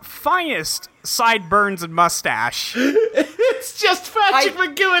his finest sideburns and mustache. It's just Patrick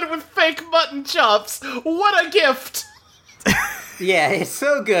McGowan with fake mutton chops. What a gift! Yeah, it's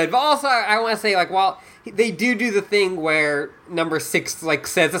so good. But also, I want to say, while they do the thing where number 6 like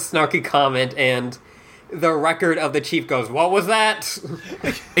says a snarky comment and the record of the chief goes, "What was that?"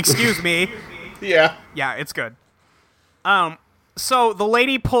 Excuse me. Yeah. Yeah, it's good. So the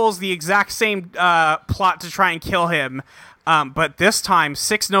lady pulls the exact same plot to try and kill him, but this time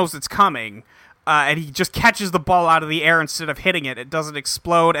 6 knows it's coming, and he just catches the ball out of the air instead of hitting it. It doesn't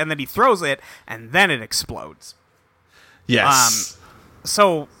explode, and then he throws it, and then it explodes. Yes.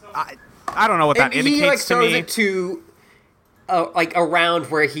 So I don't know what that and indicates he like to throws me. it to like around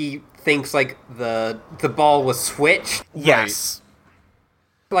where he thinks like the ball was switched, Yes.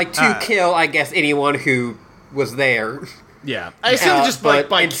 like to kill, I guess, anyone who was there. Yeah. I assume just like but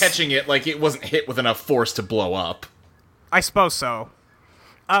by it's- catching it, like it wasn't hit with enough force to blow up. I suppose so.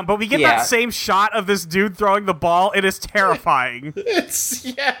 But we get Yeah. that same shot of this dude throwing the ball. It is terrifying.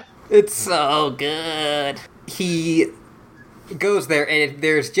 Yeah. It's so good. He goes there, and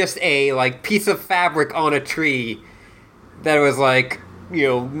there's just a like piece of fabric on a tree that was like, you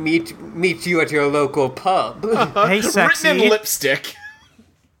know, meet you at your local pub. Hey, sexy. Written in lipstick.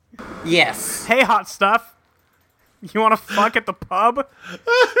 Yes. Hey, hot stuff. You want to fuck at the pub?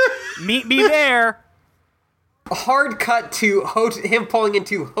 Meet me there. A hard cut to him pulling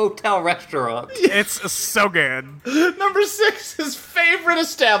into hotel restaurant. It's so good. Number 6, his favorite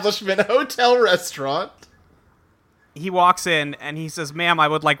establishment, hotel restaurant. He walks in and he says, "Ma'am, I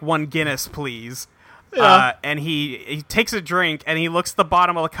would like 1 Guinness, please." Yeah. And he takes a drink and he looks at the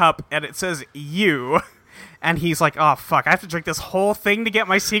bottom of the cup and it says "you," and he's like, "Oh fuck, I have to drink this whole thing to get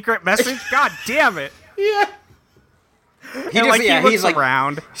my secret message." God damn it! Yeah. He And, like, he looks he's like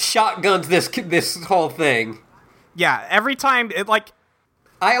around. shotguns this whole thing. Yeah, every time it like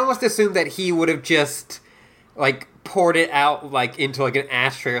I almost assumed that he would have just like poured it out like into like an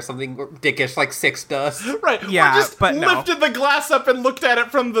ashtray or something dickish like 6 does. Right. Yeah, or just but no. lifted the glass up and looked at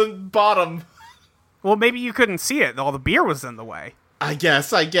it from the bottom. well, maybe you couldn't see it. All the beer was in the way. I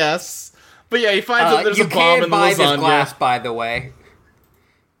guess. But yeah, he finds out there's You a bomb can in the buy this lasagna. glass, by the way.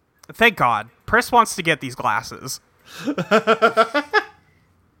 Thank God. Pris wants to get these glasses.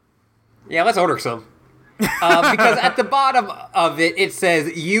 Yeah, let's order some. Because at the bottom of it, it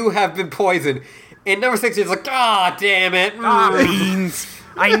says, "You have been poisoned." And number 6 is like, "Ah, damn it." Ah, beans.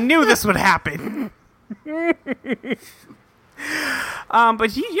 I knew this would happen.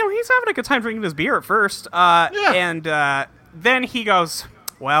 But he's having a good time drinking his beer at first. And then he goes,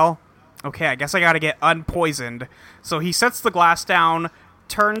 "Well, okay, I guess I gotta get unpoisoned." So he sets the glass down,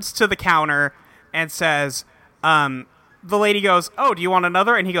 turns to the counter, and says, the lady goes, "Oh, do you want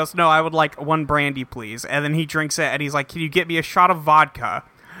another?" And he goes, "No, I would like 1 brandy, please." And then he drinks it, and he's like, "Can you get me a shot of vodka?"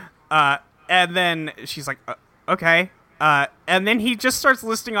 And then she's like, "Okay." And then he just starts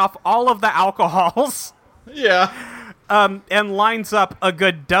listing off all of the alcohols. Yeah. And lines up a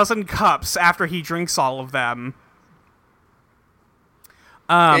good dozen cups after he drinks all of them.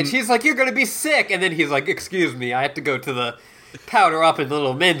 And she's like, "You're gonna be sick." And then he's like, "Excuse me, I have to go to the powder up in the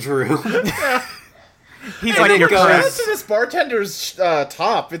little men's room." He's And like, then "You're goes- Shout out correct." to this bartender's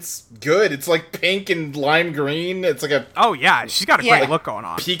top. It's good. It's like pink and lime green. It's like a Oh, yeah, she's got a Yeah. great look going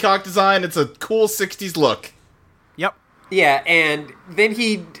on. peacock design. It's a cool 60s look. Yep. Yeah, and then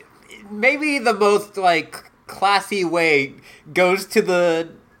he, maybe the most like classy way, goes to the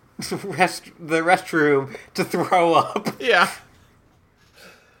restroom to throw up. Yeah.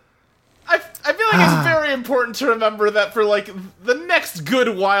 I feel like it's very important to remember that for like the next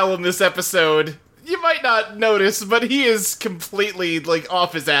good while in this episode, you might not notice, but he is completely like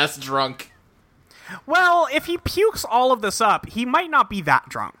off his ass drunk. Well, if he pukes all of this up, he might not be that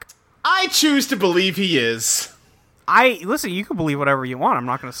drunk. I choose to believe he is. Listen, you can believe whatever you want. I'm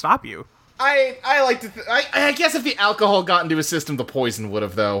not going to stop you. I like to. I guess if the alcohol got into his system, the poison would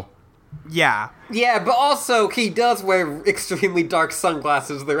have though. Yeah. Yeah, but also he does wear extremely dark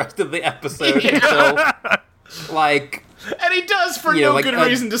sunglasses the rest of the episode. And so, like, And he does, for You know, no like good a-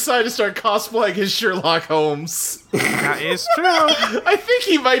 reason, decide to start cosplaying as Sherlock Holmes. That is true. I think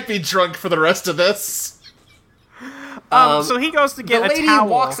he might be drunk for the rest of this. So he goes to the get a lady towel.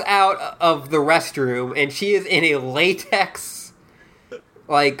 walks out of the restroom and she is in a latex,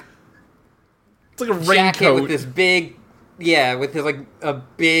 like, It's like a jacket raincoat. with this big, with his, like, a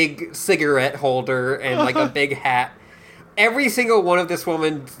big cigarette holder and, like, a big hat. Every single one of this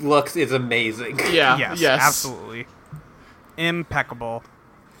woman's looks is amazing. Yeah, Yes, yes. absolutely. Impeccable.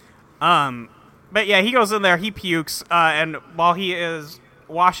 But yeah, he goes in there, he pukes, and while he is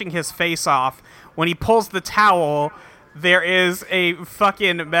washing his face off, when he pulls the towel, there is a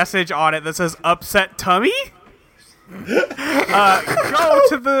fucking message on it that says "upset tummy." Go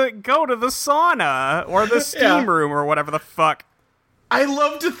to the sauna or the steam Yeah. room or whatever the fuck. I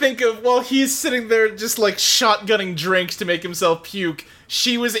love to think of, while he's sitting there just, like, shotgunning drinks to make himself puke,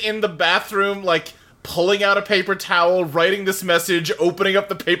 she was in the bathroom, like, pulling out a paper towel, writing this message, opening up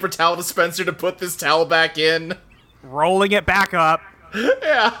the paper towel dispenser to put this towel back in. Rolling it back up.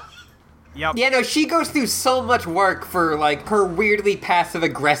 Yeah. Yep. Yeah, no, she goes through so much work for, like, her weirdly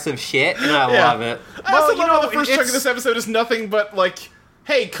passive-aggressive shit, and I love it. I also Well, love how the first chunk of it's- this episode is nothing but, like,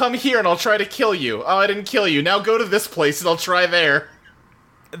 hey, come here and I'll try to kill you. Oh, I didn't kill you. Now go to this place and I'll try there.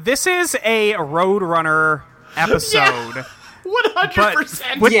 This is a Roadrunner episode.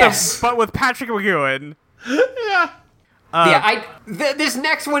 100%. Yes. With Patrick McGowan. Yeah. This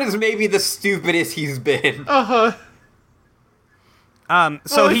next one is maybe the stupidest he's been. Uh-huh.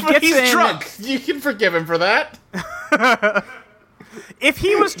 So Well, he if gets he's in. drunk. You can forgive him for that. If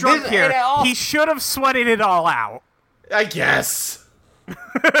he was drunk This- here, and all- he should have sweated it all out. I guess.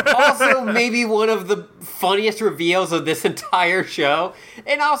 Also, maybe one of the funniest reveals of this entire show.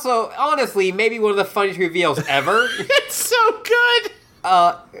 And also, honestly, maybe one of the funniest reveals ever. It's so good.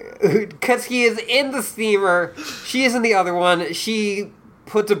 Because he is in the steamer, she is in the other one. She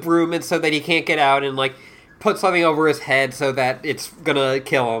puts a broom in so that he can't get out and, like, puts something over his head so that it's gonna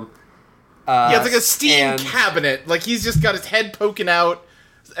kill him. Yeah, it's like a steam and- cabinet. Like, he's just got his head poking out,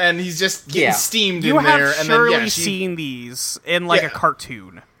 and he's just getting Yeah. steamed You in have there. And surely then, yeah, she, seen these in, like, Yeah. a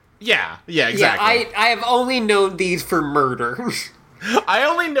cartoon. Yeah, Yeah, exactly. I have only known these for murder. I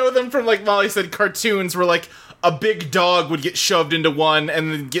only know them from, like Molly said, cartoons where, like, a big dog would get shoved into one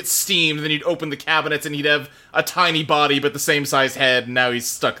and then get steamed, and then you'd open the cabinets and he'd have a tiny body but the same size head, and now he's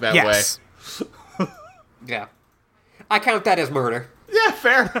stuck that Yes. Yeah. I count that as murder. way. Yeah,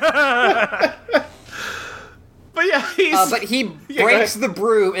 fair. But yeah, he's... But he Yeah, go breaks ahead. the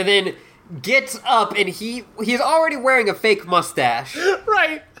broom and then gets up, and he's already wearing a fake mustache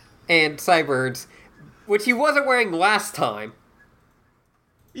Right. and sideburns, which he wasn't wearing last time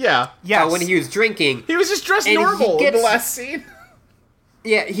Yeah. Yes. when he was drinking. He was just dressed And he normal in the gets- last scene.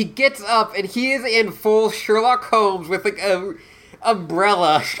 Yeah, he gets up and he is in full Sherlock Holmes with like a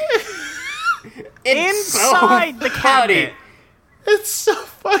umbrella. It's Inside so the funny. cabinet. It's so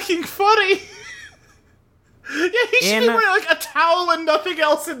fucking funny. Yeah, he should be In- wearing, like, a towel and nothing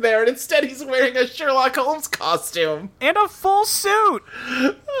else in there, and instead he's wearing a Sherlock Holmes costume. And a full suit.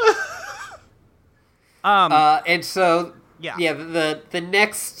 And so Yeah. the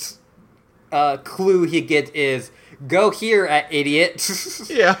next clue he gets is go here, idiot.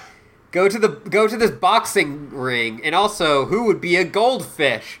 Yeah. Go to this boxing ring, and also who would be a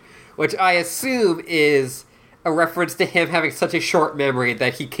goldfish, which I assume is a reference to him having such a short memory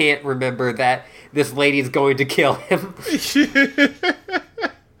that he can't remember that this lady's going to kill him.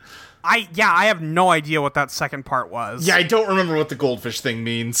 I have no idea what that second part was. Yeah, I don't remember what the goldfish thing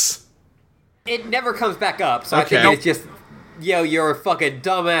means. It never comes back up, so Okay. I think it's just, yo, you're a fucking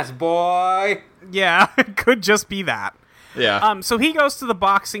dumbass boy. Yeah, it could just be that. Yeah. So he goes to the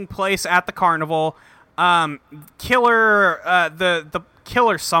boxing place at the carnival. Killer, the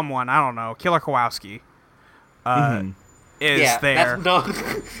killer someone, I don't know, Killer Kowalski, is Yeah, there. that's no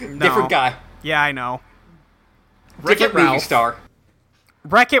different guy, Yeah, I know. Wreck-It different movie Ralph. star.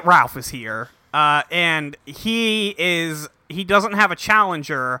 Wreck-It Ralph is here, and he doesn't have a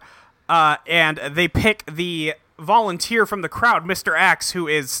challenger, and they pick the volunteer from the crowd, Mr. X, who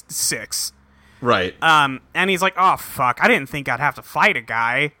is 6. Right. And he's like, oh, fuck, I didn't think I'd have to fight a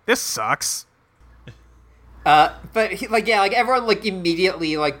guy. This sucks. But he, everyone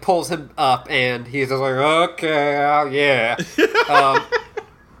immediately pulls him up, and he's just like, okay, yeah,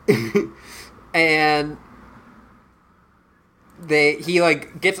 and he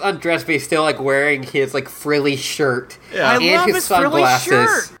gets undressed, but he's still wearing his frilly shirt Yeah. I and love his his frilly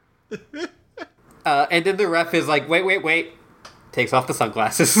sunglasses. shirt. And then the ref is like, wait, takes off the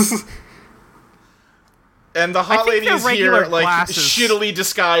sunglasses. And the hot think lady they're is regular here, like, glasses. shittily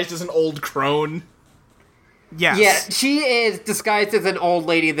disguised as an old crone. Yes. Yeah, she is disguised as an old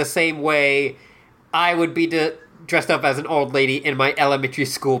lady the same way I would be dressed up as an old lady in my elementary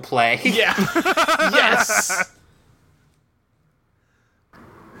school play. Yeah. Yes.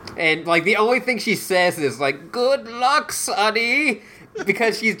 And, the only thing she says is, good luck, Sonny!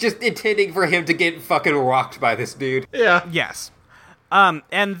 Because she's just intending for him to get fucking rocked by this dude. Yeah. Yes. And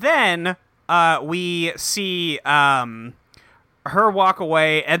then we see her walk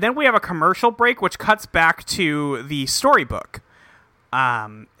away, and then we have a commercial break, which cuts back to the storybook.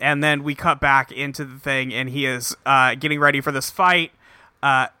 And then we cut back into the thing, and he is getting ready for this fight.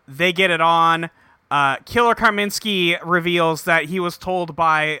 They get it on. Killer Kaminsky reveals that he was told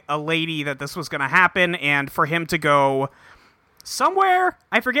by a lady that this was going to happen, and for him to go somewhere.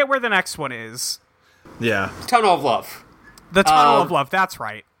 I forget where the next one is. Yeah. Tunnel of Love. The Tunnel of Love, that's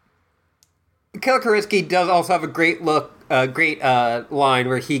right. Killer Kurisky does also have a great line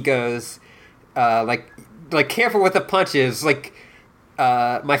where he goes, like careful with the punches, like,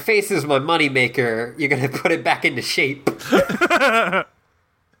 my face is my moneymaker, you're gonna put it back into shape.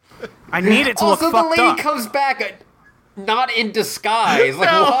 I need it to look fucked up. Also, the lady comes back not in disguise. Like,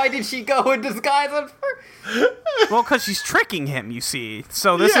 why did she go in disguise at first? Well, because she's tricking him, you see.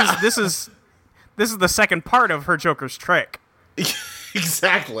 So this is the second part of her Joker's trick.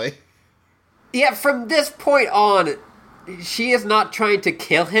 Exactly. Yeah, from this point on, she is not trying to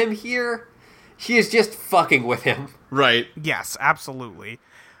kill him here. She is just fucking with him. Right. Yes, absolutely.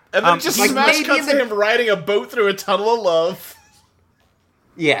 And then just like smash cuts to him riding a boat through a tunnel of love.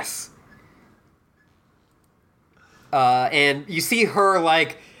 Yes. And you see her,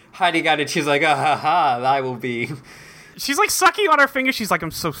 like, hiding out, and she's like, ah, ha, ha, I will be. She's, like, sucking on her fingers. She's like,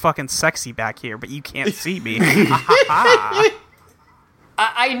 I'm so fucking sexy back here, but you can't see me.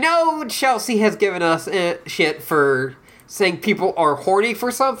 I know Chelsea has given us shit for saying people are horny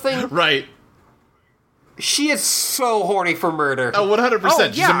for something. Right. She is so horny for murder. Oh,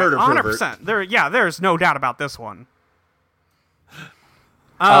 100%. She's a murder 100%. pervert. There's no doubt about this one.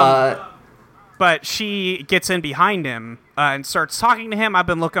 But she gets in behind him and starts talking to him. I've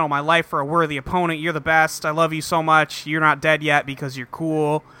been looking all my life for a worthy opponent. You're the best. I love you so much. You're not dead yet because you're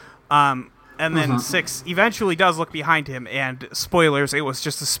cool. And then Six eventually does look behind him, and spoilers, it was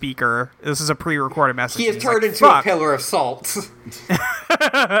just a speaker. This is a pre-recorded message. He is turned into a pillar of salt.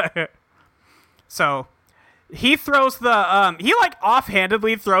 So he throws the he like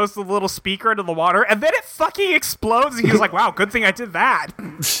offhandedly throws the little speaker into the water, and then it fucking explodes. And he's like, "Wow, good thing I did that."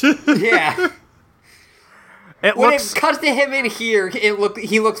 Yeah. When it cuts to him in here,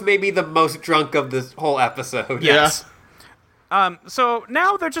 he looks maybe the most drunk of this whole episode. Yes. So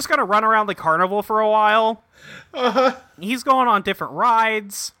now they're just gonna run around the carnival for a while. He's going on different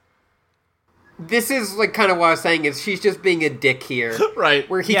rides. This is like kind of what I was saying is she's just being a dick here, right?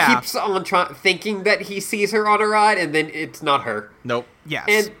 Where he keeps on thinking that he sees her on a ride, and then it's not her. Nope. Yes.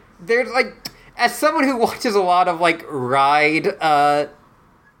 And there's like, as someone who watches a lot of like ride,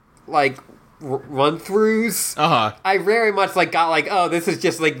 run-throughs, I very much like got like, oh, this is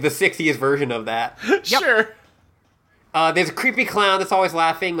just like the 60s version of that. Sure. There's a creepy clown that's always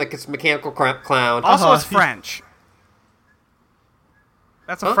laughing, like it's a mechanical clown. Also, it's French.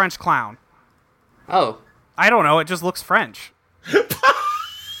 That's a French clown. Oh. I don't know, it just looks French.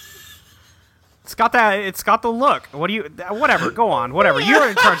 It's got the look. Whatever, go on, whatever. You're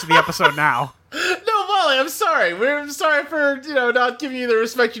in charge of the episode now. No, Molly, I'm sorry. We're sorry for, not giving you the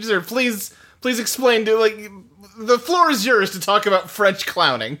respect you deserve. Please explain the floor is yours to talk about French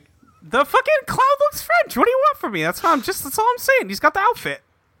clowning. The fucking clown looks French. What do you want from me? That's all I'm saying. He's got the outfit.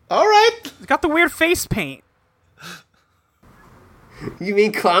 All right. He's got the weird face paint. You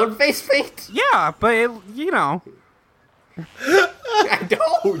mean clown face paint? Yeah, but I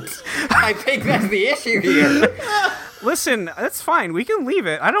don't. I think that's the issue here. Listen, that's fine. We can leave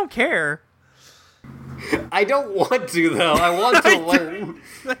it. I don't care. I don't want to, though. I want to learn.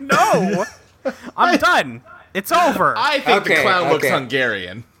 No. I'm done. It's over. I think the clown looks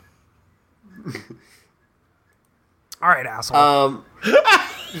Hungarian. All right, asshole.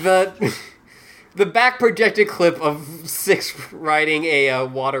 The back projected clip of Six riding a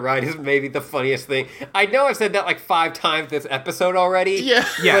water ride is maybe the funniest thing. I know I've said that like 5 times this episode already. Yeah.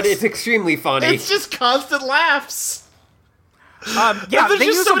 But it's extremely funny. It's just constant laughs. Yeah, there's they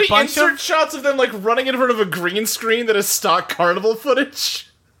just use so a many bunch insert of shots of them like running in front of a green screen that is stock carnival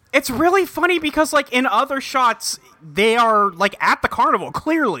footage. It's really funny because like in other shots they are like at the carnival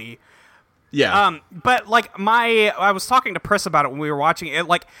clearly. Yeah. But like I was talking to Pris about it when we were watching it.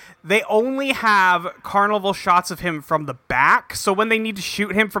 Like they only have carnival shots of him from the back, so when they need to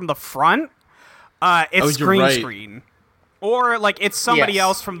shoot him from the front, it's green screen, or like it's somebody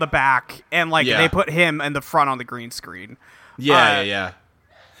else from the back, and like they put him in the front on the green screen. Yeah.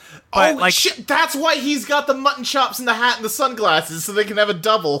 But shit! That's why he's got the mutton chops and the hat and the sunglasses, so they can have a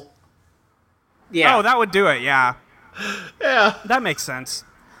double. Yeah. Oh, that would do it. Yeah. Yeah. That makes sense.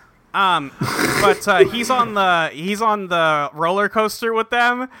 But he's on the roller coaster with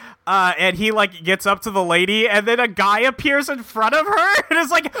them, and he like gets up to the lady, and then a guy appears in front of her, and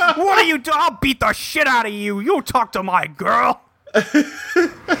is like, "What are you doing? I'll beat the shit out of you. You talk to my girl."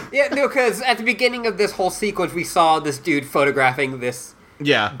 Yeah, no, because at the beginning of this whole sequence, we saw this dude photographing this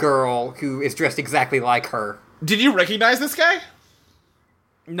girl who is dressed exactly like her. Did you recognize this guy?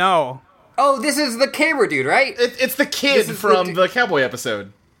 No. Oh, this is the camera dude, right? It's the kid from the cowboy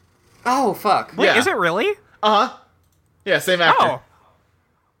episode. Oh, fuck. Wait, is it really? Uh-huh. Yeah, same actor.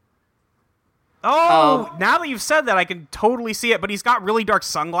 Oh. Oh, now that you've said that, I can totally see it. But he's got really dark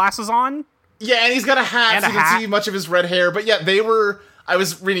sunglasses on. Yeah, and he's got a hat, And so a you can hat. see much of his red hair. But yeah, I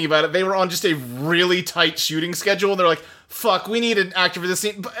was reading about it, they were on just a really tight shooting schedule, and they're like, fuck, we need an actor for this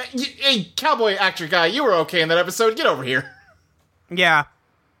scene. But, hey, cowboy actor guy, you were okay in that episode, get over here. Yeah.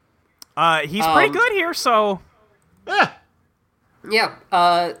 He's pretty good here, so... Yeah. Yeah.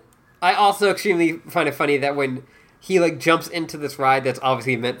 I also extremely find it funny that when he like jumps into this ride that's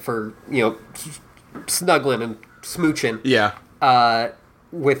obviously meant for, snuggling and smooching. Yeah.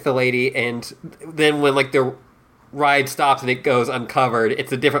 With the lady, and then when like the ride stops and it goes uncovered, it's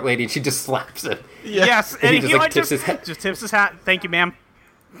a different lady, and she just slaps him. Yeah. Yes, and he he, just, like, like, tips just, his hat. just tips his hat. Thank you, ma'am.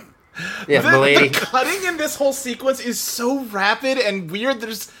 Yeah, The milady. cutting in this whole sequence is so rapid and weird.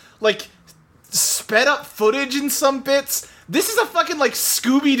 There's, like, sped up footage in some bits. This is a fucking, like,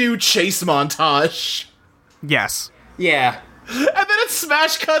 Scooby-Doo chase montage. Yes. Yeah. And then it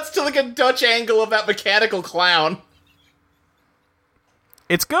smash cuts to, like, a Dutch angle of that mechanical clown.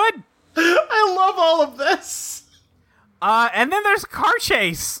 It's good. I love all of this. And then there's a car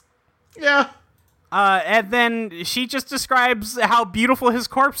chase. Yeah. And then she just describes how beautiful his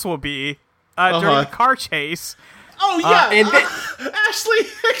corpse will be during the car chase. Oh, yeah. and then- Ashley,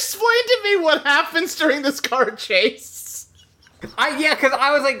 explain to me what happens during this car chase. because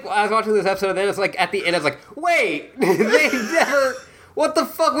I was watching this episode, and then it's like at the end, I was like, wait, they never. What the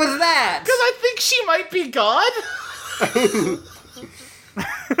fuck was that? Because I think she might be God.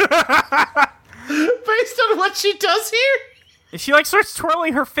 Based on what she does here. She like starts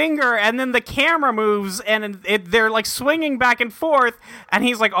twirling her finger, and then the camera moves, and they're like swinging back and forth. And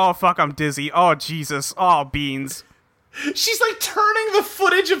he's like, "Oh fuck, I'm dizzy. Oh Jesus. Oh beans." She's like turning the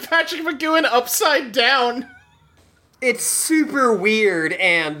footage of Patrick McGowan upside down. It's super weird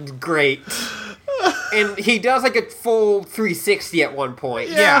and great. And he does like a full 360 at one point.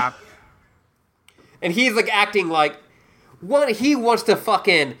 Yeah. And he's like acting like he wants to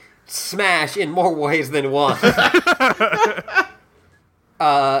fucking smash in more ways than one.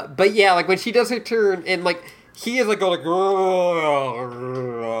 But yeah, like when she does her turn and like he is like going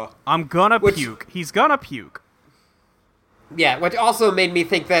like I'm gonna puke. He's gonna puke. yeah, which also made me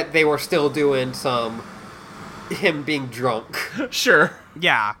think that they were still doing some him being drunk. Sure.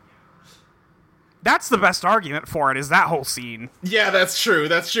 Yeah. That's the best argument for it, is that whole scene. Yeah, that's true.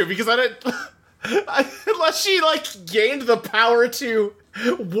 That's true. Because unless she, like, gained the power to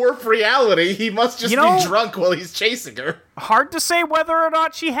warp reality, he must just be drunk while he's chasing her. Hard to say whether or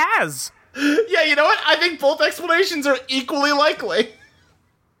not she has. Yeah, you know what? I think both explanations are equally likely.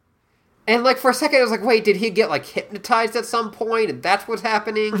 And like for a second I was like, wait, did he get like hypnotized at some point and that's what's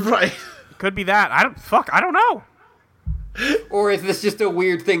happening? Right. Could be that. I don't know. Or is this just a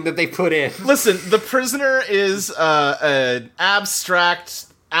weird thing that they put in? Listen, The Prisoner is an abstract,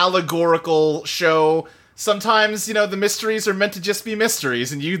 allegorical show. Sometimes, the mysteries are meant to just be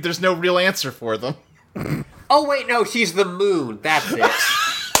mysteries, and there's no real answer for them. Oh wait, no, she's the moon. That's it.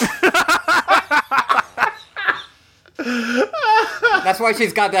 That's why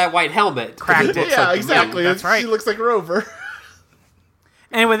she's got that white helmet. Cracked it. Yeah, exactly. That's right. She looks like Rover.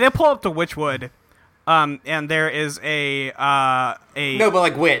 Anyway, they pull up to Witchwood, and there is a No, but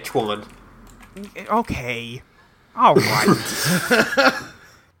like which one? Okay. All right.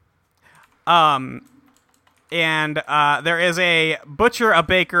 And there is a butcher, a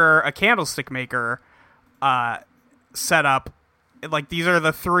baker, a candlestick maker set up. Like, these are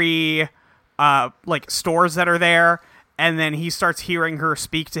the three like stores that are there, and then he starts hearing her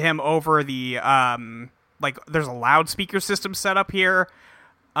speak to him over the like there's a loudspeaker system set up here.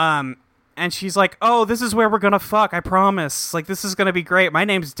 And she's like, "Oh, this is where we're gonna fuck, I promise. Like, this is gonna be great. My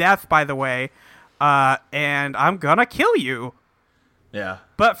name's Death, by the way. And I'm gonna kill you. Yeah.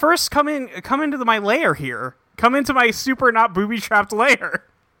 But first, come into my lair here. Come into my super not booby-trapped lair."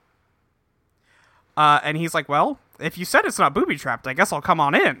 And he's like, "Well, if you said it's not booby-trapped, I guess I'll come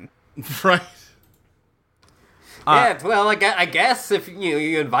on in." Right. Yeah, well, I guess if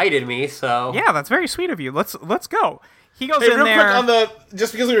you invited me, so Yeah, that's very sweet of you. Let's go. He goes Hey, in real there. quick,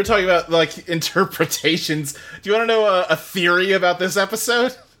 just because we were talking about, like, interpretations, do you want to know a theory about this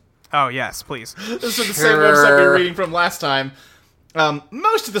episode? Oh, yes, please. This is the same website we were reading from last time.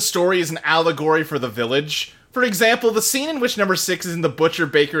 Most of the story is an allegory for the village. For example, the scene in which number 6 is in the butcher,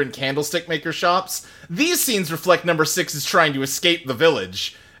 baker, and candlestick maker shops, these scenes reflect number 6 is trying to escape the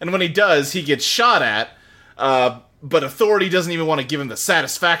village. And when he does, he gets shot at, but authority doesn't even want to give him the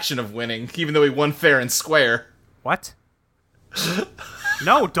satisfaction of winning, even though he won fair and square. What?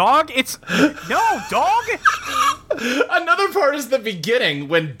 No, dog. No, dog. Another part is the beginning,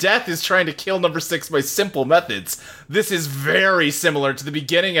 when Death is trying to kill Number 6 by simple methods. This is very similar to the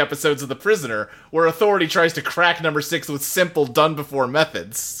beginning episodes of The Prisoner, where Authority tries to crack Number 6 with simple, done-before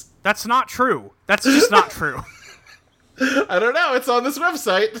methods. That's not true. That's just not true. I don't know, it's on this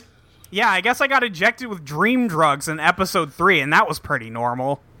website. Yeah, I guess I got injected with dream drugs in episode 3, and that was pretty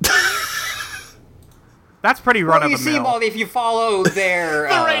normal. That's pretty Well, you run-of-the-mill. see, Molly, if you follow their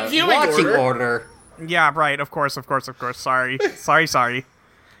right viewing watching order. order. Yeah, right, of course. Sorry. Sorry.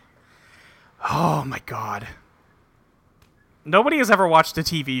 Oh, my God. Nobody has ever watched a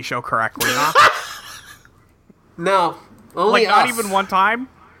TV show correctly, huh? No, only Like, not us. even one time?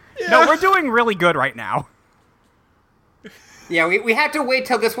 No, we're doing really good right now. Yeah, we had to wait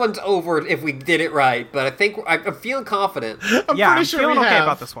till this one's over if we did it right, but I think I'm feeling confident. I'm pretty sure feeling we okay have.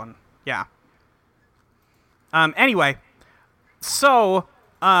 about this one. Yeah. Anyway, so,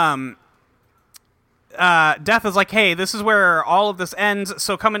 Death is like, hey, this is where all of this ends,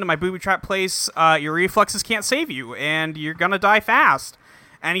 so come into my booby trap place, your reflexes can't save you, and you're gonna die fast.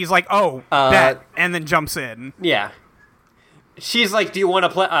 And he's like, oh, bet, and then jumps in. Yeah. She's like, do you want to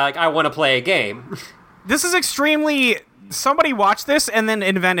play? I want to play a game. This is extremely... Somebody watched this and then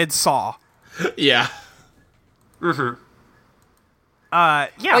invented Saw. Yeah. Yeah,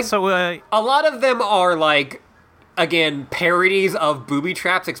 Like- so, A lot of them are, like, again, parodies of booby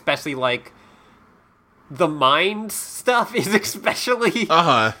traps, especially, like, the mind stuff is especially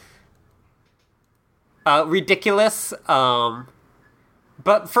Uh-huh. ridiculous.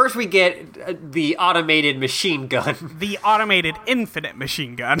 But first we get the automated machine gun. the automated infinite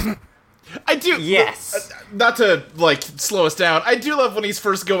machine gun. I do... Yes. Not to, like, slow us down, I do love when he's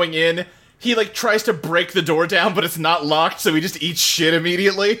first going in, he, like, tries to break the door down, but it's not locked, so he just eats shit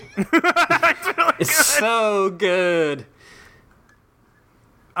immediately. It's so good.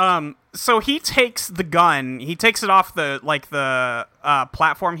 So he takes the gun, he takes it off the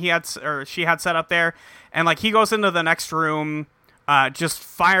platform she had set up there, and like he goes into the next room, just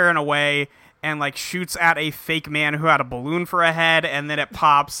firing away, and like shoots at a fake man who had a balloon for a head, and then it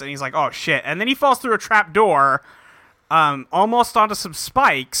pops, and he's like, oh shit, and then he falls through a trap door, almost onto some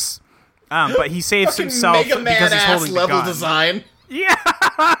spikes, but he saves himself Mega because he's Man-ass holding the level gun. design. Yeah.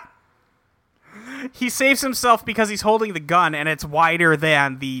 He saves himself because he's holding the gun, and it's wider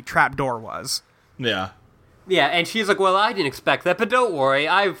than the trap door was. Yeah. Yeah, and she's like, well, I didn't expect that, but don't worry,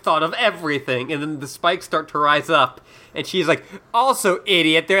 I've thought of everything. And then the spikes start to rise up, and she's like, also,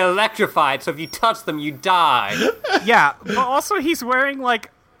 idiot, they're electrified, so if you touch them, you die. Yeah, but also he's wearing,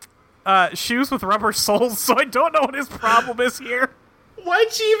 like, shoes with rubber soles, so I don't know what his problem is here.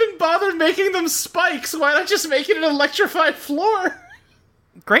 Why'd she even bother making them spikes? Why not just make it an electrified floor?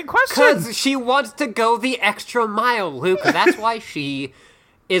 Great question. Because she wants to go the extra mile, Luke. That's why she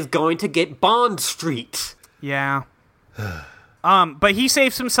is going to get Bond Street. Yeah. But he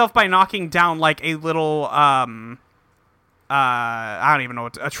saves himself by knocking down, like, a little, I don't even know,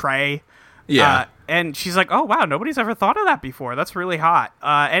 a tray. Yeah. And she's like, oh, wow, nobody's ever thought of that before. That's really hot.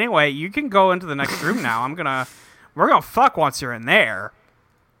 Anyway, you can go into the next room now. We're gonna fuck once you're in there.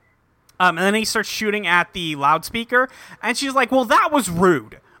 And then he starts shooting at the loudspeaker, and she's like, well, that was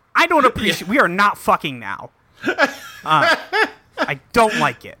rude. I don't appreciate... We are not fucking now. I don't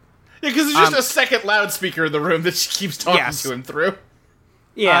like it. Yeah, because there's just a second loudspeaker in the room that she keeps talking Yes. to him through.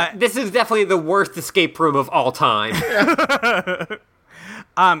 Yeah, this is definitely the worst escape room of all time.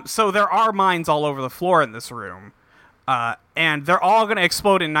 So there are mines all over the floor in this room. And they're all going to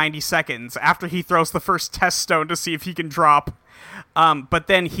explode in 90 seconds after he throws the first test stone to see if he can drop. But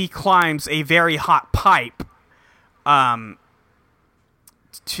then he climbs a very hot pipe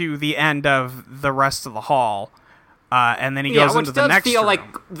to the end of the rest of the hall. And then he goes into the next which does feel room.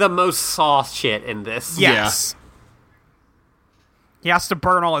 like the most Saw shit in this. Yes. He has to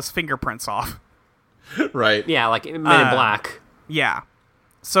burn all his fingerprints off. Right. Yeah, like Men in Black. Yeah.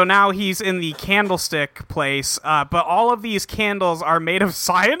 So now he's in the candlestick place, but all of these candles are made of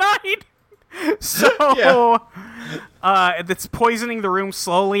cyanide. So it's poisoning the room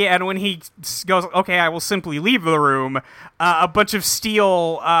slowly, and when he goes, okay, I will simply leave the room, a bunch of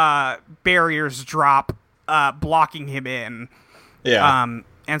steel barriers drop, blocking him in. Yeah.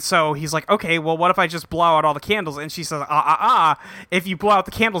 And so he's like, okay, well, what if I just blow out all the candles? And she says, if you blow out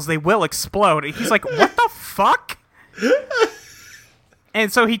the candles, they will explode. And he's like, what the fuck? And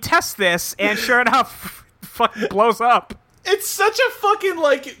so he tests this, and sure enough, fucking blows up. It's such a fucking,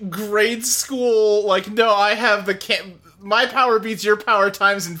 like, grade school, like, no, I have my power beats your power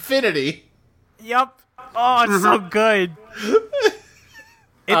times infinity. Yep. Oh, it's so good.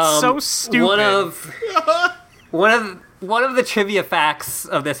 It's so stupid. One of the trivia facts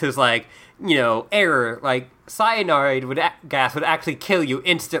of this is like, error, like cyanide gas would actually kill you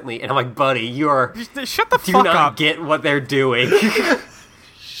instantly. And I'm like, buddy, you're Shut the do fuck not up. get what they're doing.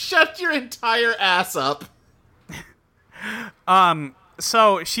 Shut your entire ass up.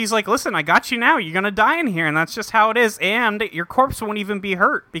 So she's like, listen, I got you now. You're going to die in here, and that's just how it is. And your corpse won't even be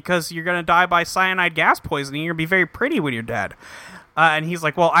hurt because you're going to die by cyanide gas poisoning. You're going to be very pretty when you're dead. And he's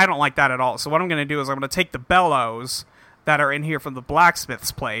like, well, I don't like that at all. So what I'm going to do is I'm going to take the bellows that are in here from the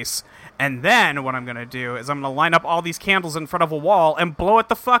blacksmith's place, and then what I'm going to do is I'm going to line up all these candles in front of a wall and blow it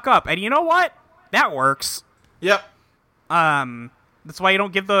the fuck up. And you know what? That works. Yep. That's why you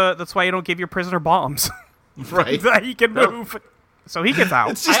don't give your prisoner bombs. Right. That he can move. So he gets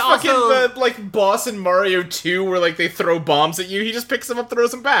out. It's just I fucking also- the, like, boss in Mario 2 where, like, they throw bombs at you. He just picks them up,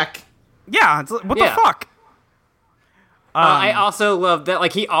 throws them back. Yeah, what the Yeah. fuck? I also love that,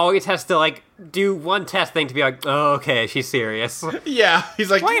 like, he always has to, like, do one test thing to be like, oh, okay, she's serious. Yeah, he's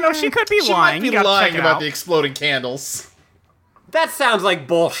like, Well, you know, she could be she lying. might You be gotta lying check it about out. the exploding candles. That sounds like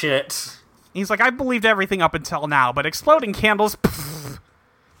bullshit. He's like, I believed everything up until now, but exploding candles, pfft,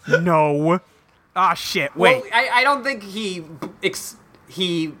 no. Ah, shit, wait. Well, I don't think he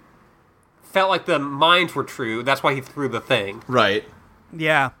felt like the mines were true. That's why he threw the thing. Right.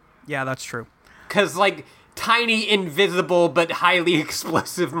 Yeah, that's true. Because, like, tiny, invisible, but highly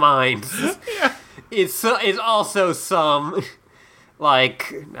explosive mines is also some,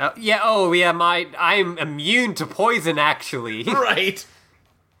 like, I'm immune to poison, actually. Right.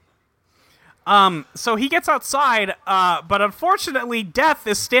 So he gets outside, but unfortunately, Death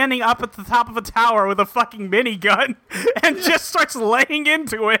is standing up at the top of a tower with a fucking minigun and just starts laying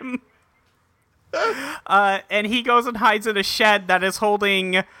into him. And he goes and hides in a shed that is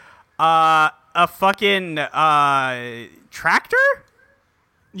holding a fucking tractor?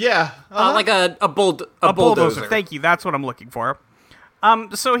 Yeah. Like a bulldozer. Bulldozer. Thank you. That's what I'm looking for.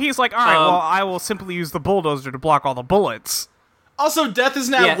 So he's like, all right, well, I will simply use the bulldozer to block all the bullets. Also, Death is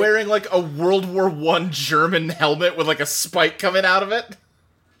now Yeah. wearing, like, a World War I German helmet with, like, a spike coming out of it.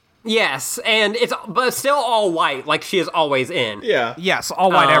 Yes, and but still all white, like she is always in. Yeah. Yes,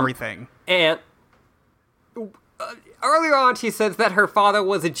 all white everything. And earlier on, she says that her father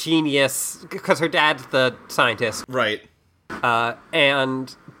was a genius because her dad's the scientist. Right. But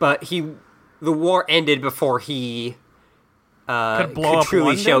the war ended before he Could blow could up truly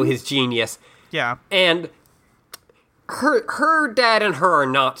London? show his genius. Yeah. And her dad and her are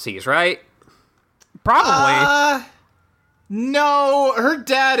Nazis, right? Probably. No, her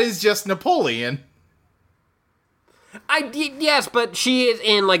dad is just Napoleon. Yes, but she is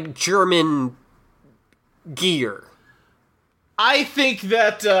in like German gear. I think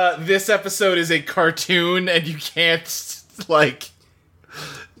that this episode is a cartoon and you can't, like...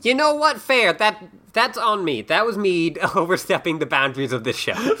 You know what? Fair. That's on me. That was me overstepping the boundaries of this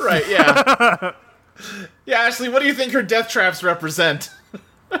show. Right, yeah. Yeah, Ashley, what do you think her death traps represent?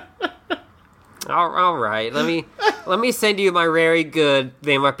 All right. Let me send you my very good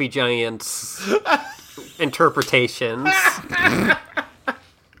They Might Be Giants interpretations.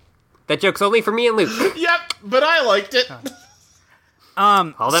 That joke's only for me and Luke. Yep, but I liked it. All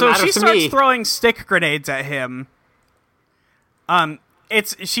that So matters she to starts me. throwing stick grenades at him.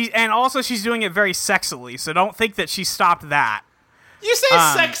 She's doing it very sexily, so don't think that she stopped that. You say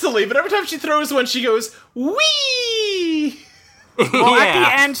sexily, but every time she throws one, she goes, wee! Well, at Yeah.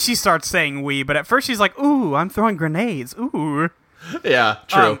 the end, she starts saying "we," but at first she's like, "Ooh, I'm throwing grenades." Ooh. Yeah,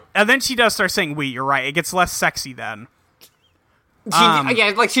 true. And then she does start saying "we." You're right. It gets less sexy then.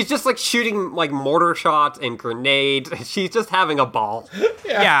 Yeah, like she's just like shooting like mortar shots and grenades. She's just having a ball.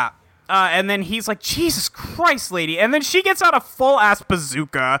 Yeah. And then he's like, "Jesus Christ, lady!" And then she gets out a full ass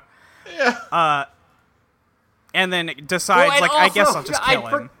bazooka. Yeah. And then decides, Well, and like, I guess also, I'll just kill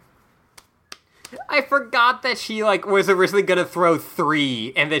him. I forgot that she like was originally gonna throw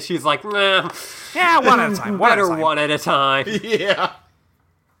 3, and then she's like, nah, Yeah, one at a time. better one at a time. Yeah.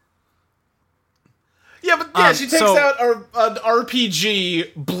 Yeah, but yeah, she takes out an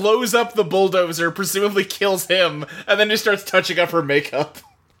RPG, blows up the bulldozer, presumably kills him, and then just starts touching up her makeup.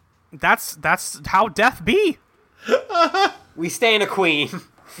 That's how death be. We stay in a queen.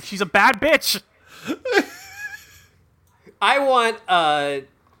 She's a bad bitch. I want a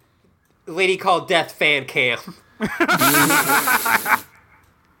lady called Death fan cam.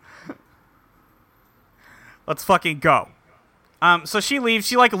 Let's fucking go. So she leaves.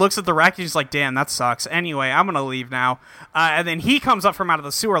 She like looks at the wreck and she's like, "Damn, that sucks." Anyway, I'm gonna leave now. And then he comes up from out of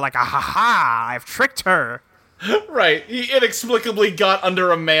the sewer like, "Ah ha ha! I've tricked her." Right, he inexplicably got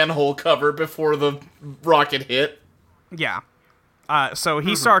under a manhole cover before the rocket hit. Yeah. So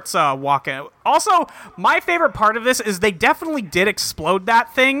he starts walking. Also, my favorite part of this is they definitely did explode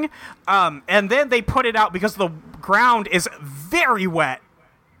that thing, and then they put it out because the ground is very wet.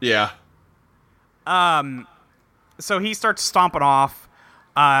 Yeah. So he starts stomping off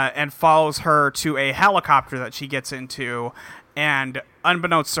and follows her to a helicopter that she gets into, and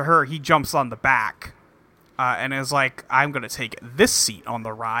unbeknownst to her, he jumps on the back and is like, I'm going to take this seat on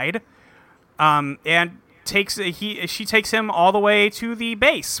the ride. And she takes him all the way to the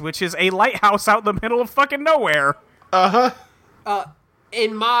base, which is a lighthouse out in the middle of fucking nowhere.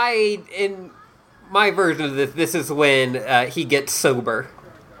 In my version of this is when he gets sober.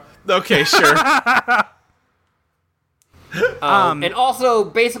 Okay, sure. And also,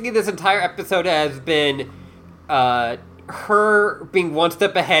 basically, this entire episode has been her being one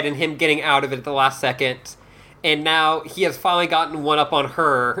step ahead and him getting out of it at the last second. And now he has finally gotten one up on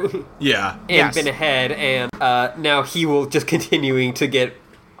her. Yeah. And been ahead, and now he will just continuing to get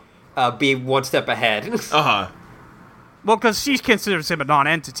be one step ahead. Uh-huh. Well, because she considers him a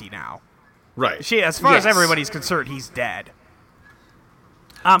non-entity now. Right. As far as everybody's concerned, he's dead.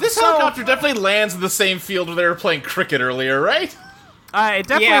 This helicopter definitely lands in the same field where they were playing cricket earlier, right? It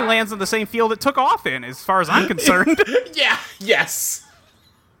definitely lands in the same field it took off in, as far as I'm concerned. Yeah, yes.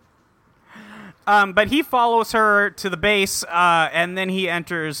 But he follows her to the base, and then he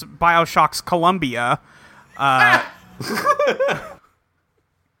enters BioShock's Columbia.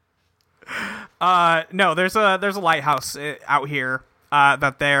 No, there's a lighthouse out here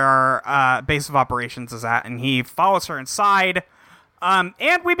that their base of operations is at, and he follows her inside. And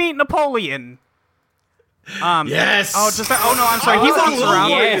we meet Napoleon. Yes. Oh no, I'm sorry. He I was a walks little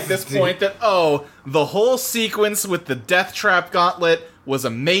around. worried at this point that the whole sequence with the Death Trap Gauntlet was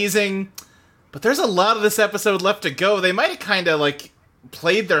amazing, but there's a lot of this episode left to go. They might have kind of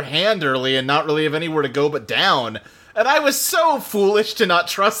played their hand early and not really have anywhere to go but down. And I was so foolish to not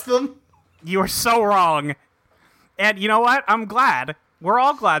trust them. You are so wrong. And you know what? I'm glad. We're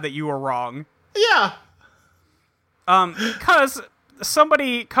all glad that you were wrong. Yeah. Because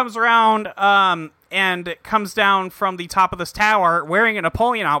somebody comes around and comes down from the top of this tower wearing a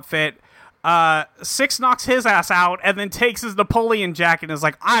Napoleon outfit. Six knocks his ass out and then takes his Napoleon jacket and is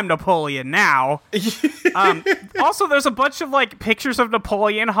like, I'm Napoleon now. Also, there's a bunch of pictures of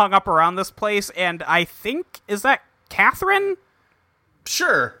Napoleon hung up around this place, and I think, is that Catherine?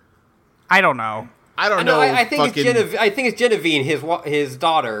 Sure. I don't know. I don't know. I think it's Genevieve, his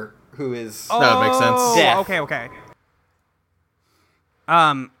daughter, who is. That would make sense. Death. Okay.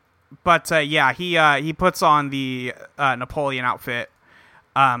 But yeah, he puts on the Napoleon outfit,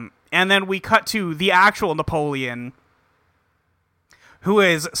 and then we cut to the actual Napoleon, who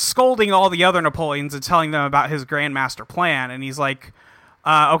is scolding all the other Napoleons and telling them about his grandmaster plan, and he's like,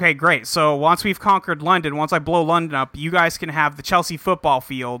 okay, great, so once we've conquered London, once I blow London up, you guys can have the Chelsea football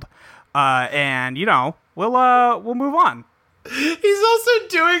field, and, we'll move on. He's also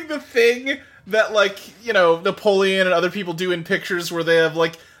doing the thing that, Napoleon and other people do in pictures where they have,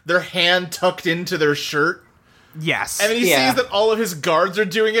 their hand tucked into their shirt. Yes. And then he sees that all of his guards are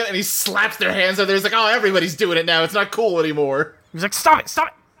doing it, and he slaps their hands out there. He's like, oh, everybody's doing it now. It's not cool anymore. He's like, stop it.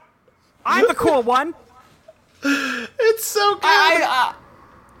 I'm the cool one. It's so good. I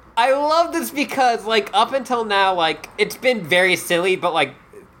love this because, up until now, it's been very silly, but,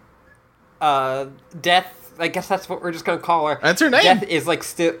 Death, I guess that's what we're just gonna call her. That's her name. Death is,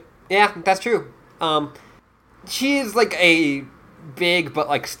 still... Yeah, that's true. She is, a big,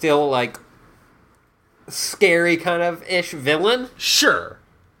 but, still, scary kind of ish villain. Sure.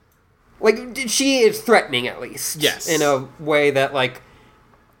 She is threatening, at least. Yes. In a way that,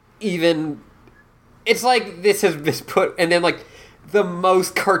 even... It's this has been put... And then, the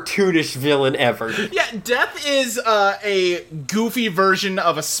most cartoonish villain ever. Yeah, Death is a goofy version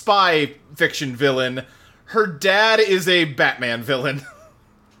of a spy fiction villain. Her dad is a Batman villain.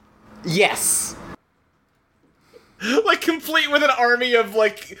 Yes. Complete with an army of,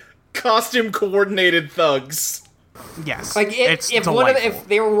 costume coordinated thugs. Yes. If if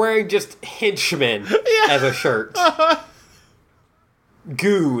they were wearing just henchmen as a shirt.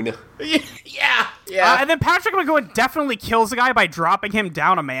 Goon. Yeah. And then Patrick McGowan definitely kills the guy by dropping him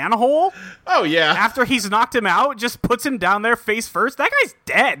down a manhole. Oh, yeah. After he's knocked him out, just puts him down there face first. That guy's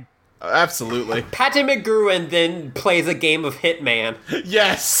dead. Absolutely. Patty McGruin then plays a game of Hitman.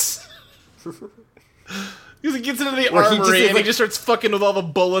 Yes. Because he gets into the armory and he just starts fucking with all the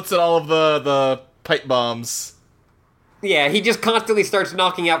bullets and all of the pipe bombs. Yeah, he just constantly starts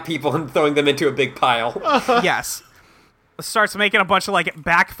knocking out people and throwing them into a big pile. Yes. Starts making a bunch of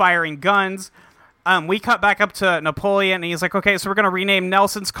backfiring guns. We cut back up to Napoleon, and he's like, okay, so we're going to rename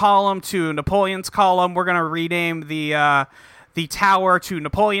Nelson's column to Napoleon's column. We're going to rename the the tower to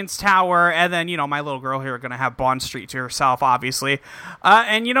Napoleon's tower, and then, my little girl here are going to have Bond Street to herself, obviously.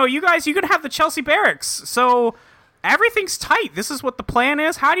 And, you guys, you can have the Chelsea Barracks. So everything's tight. This is what the plan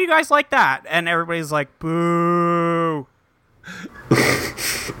is. How do you guys like that? And everybody's like, boo.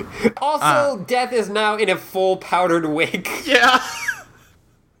 Also, Death is now in a full powdered wig. Yeah.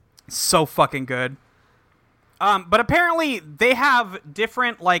 So fucking good. But apparently they have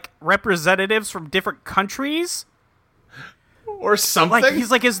different, representatives from different countries. Or something. He's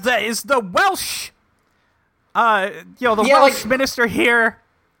like, is the Welsh, Welsh minister here?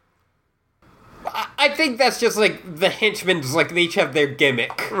 I think that's just, the henchmen, they each have their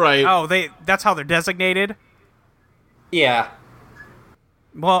gimmick. Right. Oh, that's how they're designated? Yeah.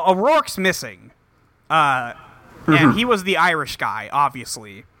 Well, O'Rourke's missing. And he was the Irish guy,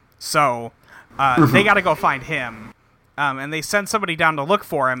 obviously. So, they gotta go find him. And they send somebody down to look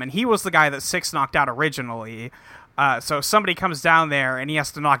for him, and he was the guy that Six knocked out originally. So somebody comes down there, and he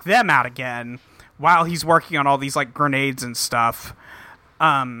has to knock them out again while he's working on all these, grenades and stuff.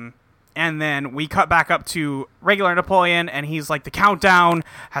 And then we cut back up to regular Napoleon, and he's like, the countdown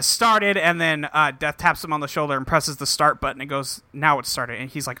has started, and then Death taps him on the shoulder and presses the start button and goes, now it's started. And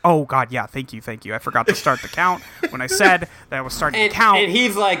he's like, oh, God, yeah, thank you. I forgot to start the count when I said that I was starting to count. And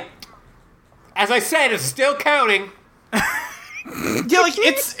he's like, as I said, it's still counting. Yeah,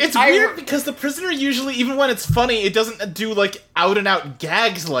 it's weird because the prisoner usually, even when it's funny, it doesn't do, out-and-out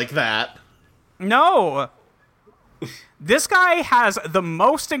gags like that. No. This guy has the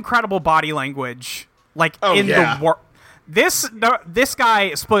most incredible body language, the world. This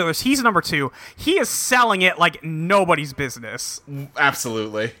guy, spoilers, he's number 2. He is selling it like nobody's business.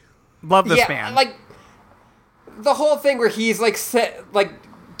 Absolutely. Love this man. The whole thing where he's,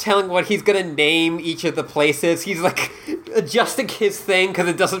 telling what he's gonna name each of the places. He's, adjusting his thing because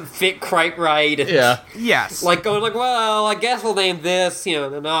it doesn't fit quite right. And, yeah. Yes. Going, well, I guess we'll name this,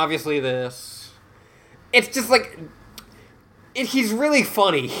 and obviously this. It's just, he's really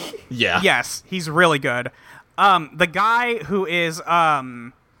funny. Yeah. Yes, he's really good. The guy who is,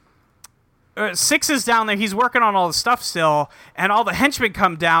 Six is down there, he's working on all the stuff still, and all the henchmen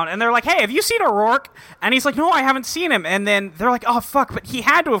come down, and they're like, hey, have you seen O'Rourke? And he's like, no, I haven't seen him. And then they're like, oh, fuck, but he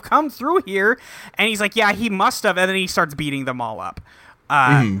had to have come through here. And he's like, yeah, he must have. And then he starts beating them all up.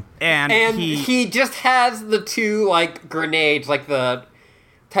 And he just has the 2, grenades, the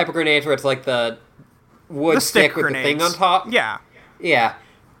type of grenades where it's, the wood stick with grenades. the thing on top. Yeah. Yeah.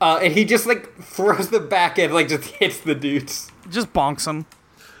 And he just, throws the back end, just hits the dudes. Just bonks them.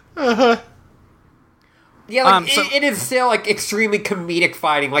 Uh-huh. Yeah, it is still, extremely comedic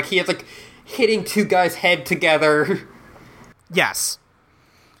fighting. He has, hitting 2 guys' head together. Yes.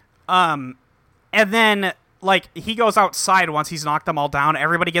 And then, he goes outside once he's knocked them all down.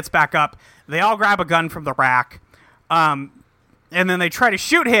 Everybody gets back up. They all grab a gun from the rack. And then they try to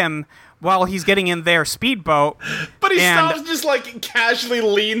shoot him while he's getting in their speedboat. But he stops, just, casually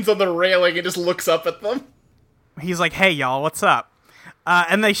leans on the railing and just looks up at them. He's like, hey, y'all, what's up?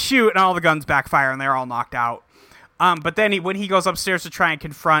 And they shoot, and all the guns backfire, and they're all knocked out. But then when he goes upstairs to try and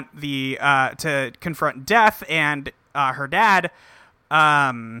confront Death and her dad,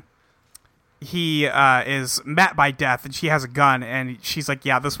 he is met by Death, and she has a gun, and she's like,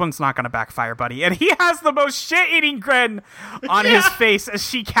 yeah, this one's not going to backfire, buddy. And he has the most shit-eating grin on his face as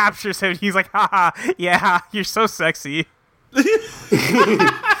she captures him. He's like, haha, yeah, you're so sexy.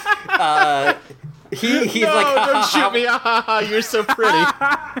 He's no, like, don't shoot me, you're so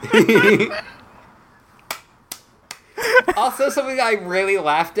pretty. Also, something I really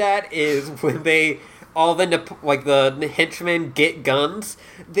laughed at is when all the henchmen get guns.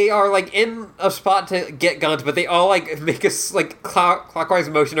 They are in a spot to get guns, but they all make a clockwise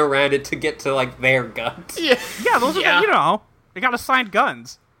motion around it to get to their guns. Yeah, those are they got assigned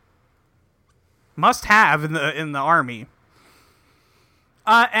guns. Must have in the army.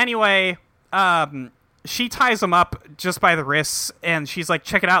 Anyway. She ties him up just by the wrists, and she's like,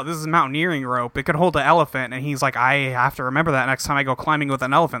 check it out, this is a mountaineering rope. It could hold an elephant. And he's like, I have to remember that next time I go climbing with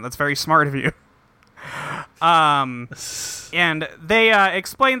an elephant. That's very smart of you. And they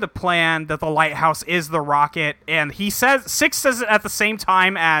explain the plan that the lighthouse is the rocket, and Six says it at the same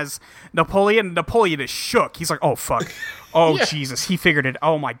time as Napoleon. Napoleon is shook. He's like, oh, fuck. Oh, yeah. Jesus, he figured it.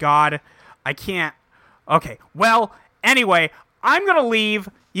 Oh, my God. I can't. Okay, well, anyway, I'm gonna leave.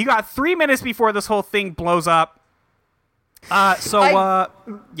 You got 3 minutes before this whole thing blows up.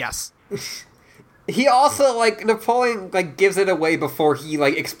 Yes. He also, Napoleon, gives it away before he,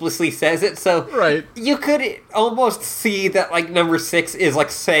 explicitly says it, so... Right. You could almost see that, number 6 is,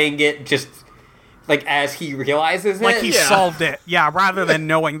 saying it just, as he realizes it. He solved it, yeah, rather than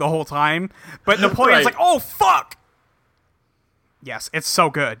knowing the whole time. But Napoleon's like, oh, fuck! Yes, it's so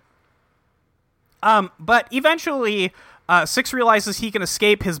good. But eventually, Six realizes he can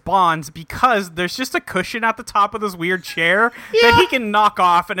escape his bonds because there's just a cushion at the top of this weird chair that he can knock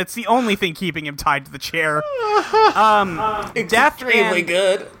off, and it's the only thing keeping him tied to the chair. Extremely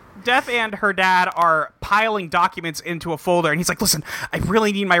good. Death and her dad are piling documents into a folder, and he's like, listen, I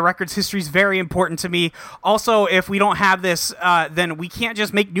really need my records. History's very important to me. Also, if we don't have this, then we can't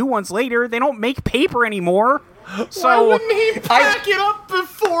just make new ones later. They don't make paper anymore. So why wouldn't he pack it up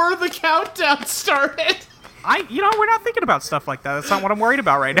before the countdown started? We're not thinking about stuff like that. That's not what I'm worried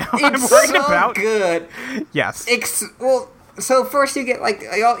about right now. I'm worried about good. Yes. So first you get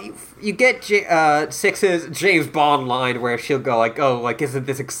you get Six's James Bond line where she'll go like, "Oh, like isn't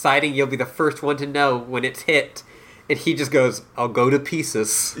this exciting? You'll be the first one to know when it's hit," and he just goes, "I'll go to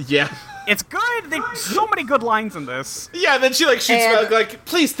pieces." Yeah. It's good. There's so many good lines in this. Yeah. Then she shoots back like,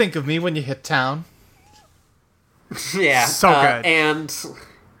 "Please think of me when you hit town." Yeah. So good. And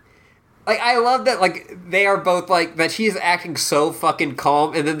I love that, they are both, that she's acting so fucking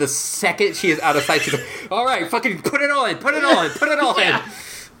calm, and then the second she is out of sight, she's like, all right, fucking put it all in.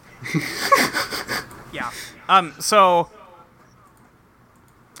 Yeah. So,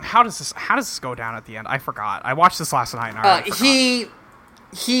 how does this go down at the end? I forgot. I watched this last night, and I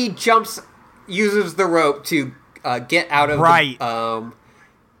he jumps, uses the rope to get out of the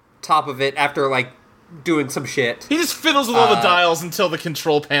top of it after, doing some shit. He just fiddles with all the dials until the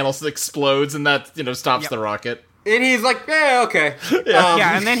control panel explodes, and that, stops the rocket. And he's like, yeah, okay.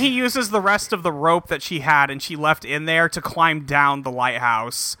 Yeah, and then he uses the rest of the rope that she had and she left in there to climb down the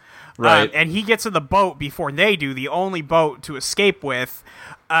lighthouse. Right. And he gets in the boat before they do, the only boat to escape with.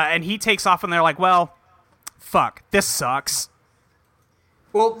 And he takes off, and they're like, well, fuck, this sucks.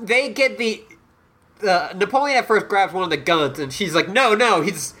 Well, they get Napoleon at first grabs one of the guns, and she's like, no,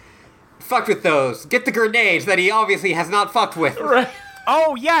 he's fucked with those. Get the grenades that he obviously has not fucked with. Right.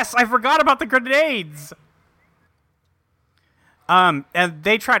 Oh, yes, I forgot about the grenades. And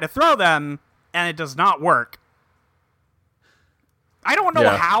they try to throw them, and it does not work. I don't know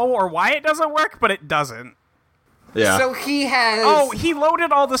how or why it doesn't work, but it doesn't. Yeah. So he has... Oh, he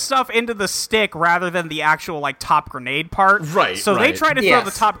loaded all the stuff into the stick rather than the actual, top grenade part. Right, So they try to throw Yes.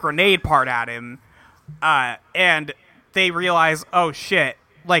 the top grenade part at him, and they realize, oh, shit,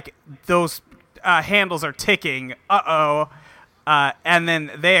 those handles are ticking. Uh-oh. And then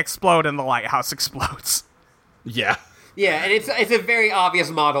they explode, and the lighthouse explodes. Yeah. Yeah, and it's a very obvious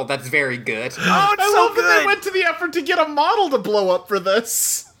model that's very good. Oh, it's I so love good. that they went to the effort to get a model to blow up for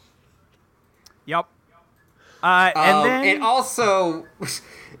this. Yep. And then... And also...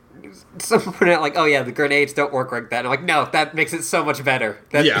 Someone put out oh yeah, the grenades don't work like that. And I'm like, no, that makes it so much better.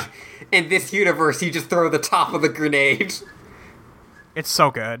 Yeah. In this universe, you just throw the top of the grenade. It's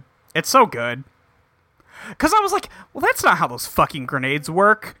so good. It's so good. Because I was like, well, that's not how those fucking grenades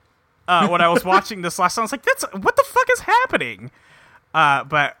work. When I was watching this last time, I was like, what the fuck is happening?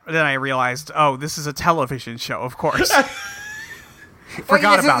 But then I realized, oh, this is a television show, of course.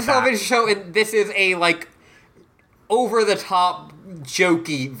 Forgot about This is a television show, and this is a, over-the-top,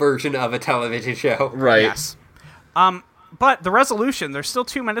 jokey version of a television show. Right. Yes. But the resolution, there's still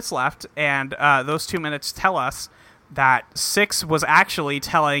 2 minutes left, and those 2 minutes tell us that Six was actually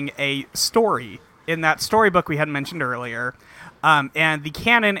telling a story in that storybook we had mentioned earlier. And the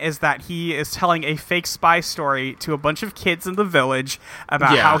canon is that he is telling a fake spy story to a bunch of kids in the village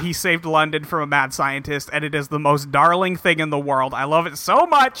about how he saved London from a mad scientist, and it is the most darling thing in the world. I love it so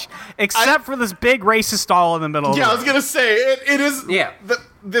much, except for this big racist doll in the middle. Yeah, I was gonna say, it is... Yeah.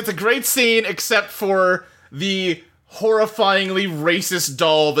 It's a great scene, except for the horrifyingly racist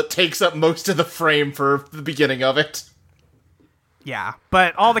doll that takes up most of the frame for the beginning of it. Yeah,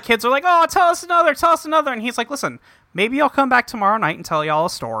 but all the kids are like, oh, tell us another, and he's like, listen, maybe I'll come back tomorrow night and tell y'all a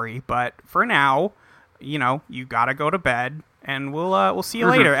story, but for now, you gotta go to bed, and we'll see you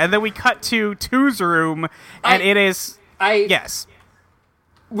later. And then we cut to Two's room, and yes.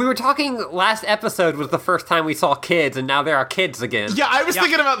 We were talking last episode was the first time we saw kids, and now there are kids again. Yeah, I was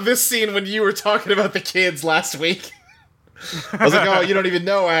thinking about this scene when you were talking about the kids last week. I was like, oh, you don't even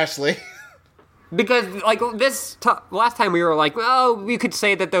know, Ashley. Because, last time we were like, well, we could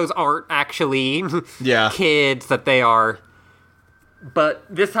say that those aren't actually kids, that they are. But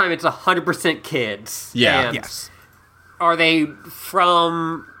this time it's 100% kids. Yeah. And Yes. are they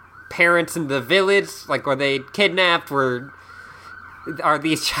from parents in the village? Are they kidnapped? Are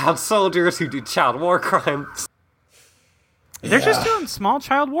these child soldiers who do child war crimes? They're just doing small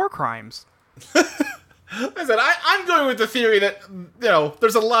child war crimes. I said, I'm going with the theory that,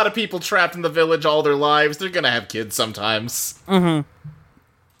 there's a lot of people trapped in the village all their lives. They're going to have kids sometimes. Mm-hmm.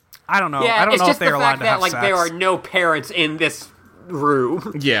 I don't know. Yeah, I don't it's know just if they're the allowed fact to have that, sex. there are no parents in this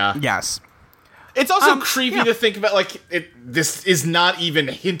room. Yeah. Yes. It's also creepy to think about, like, this is not even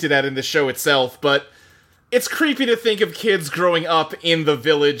hinted at in the show itself, but it's creepy to think of kids growing up in the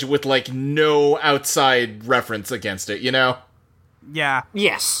village with, like, no outside reference against it, you know? Yeah.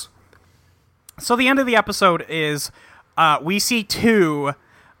 Yes. So the end of the episode is we see 2,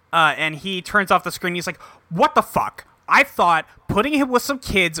 and he turns off the screen. He's like, what the fuck? I thought putting him with some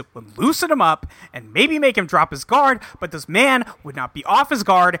kids would loosen him up and maybe make him drop his guard, but this man would not be off his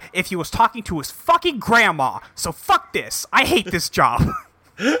guard if he was talking to his fucking grandma. So fuck this. I hate this job.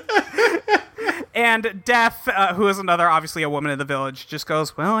 And Death, who is obviously a woman in the village, just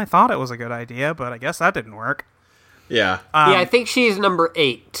goes, well, I thought it was a good idea, but I guess that didn't work. Yeah. Yeah, I think she's number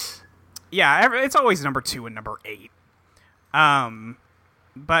 8. Yeah, it's always number 2 and number 8.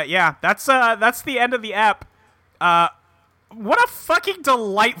 But yeah, that's the end of the ep. What a fucking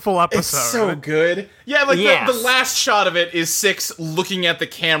delightful episode. It's so good. Yeah, like Yes. the last shot of it is Six looking at the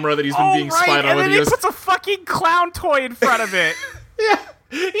camera that he's been being spied on and with. then he puts a fucking clown toy in front of it. Yeah.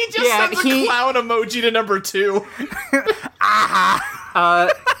 He just sends a clown emoji to number 2.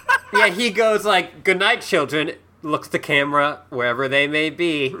 Yeah, he goes like, "Good night, children." Looks to camera wherever they may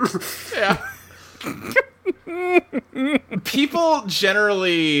be. Yeah. People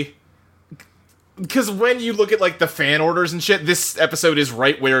generally, because when you look at like the fan orders and shit, this episode is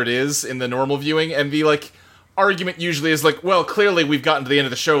right where it is in the normal viewing, and the like argument usually is like, well, clearly we've gotten to the end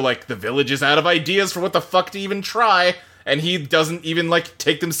of the show, like the village is out of ideas for what the fuck to even try, and he doesn't even like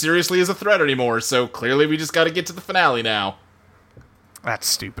take them seriously as a threat anymore, so clearly we just gotta get to the finale now. That's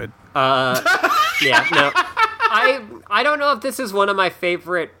stupid. Yeah, no. I don't know if this is one of my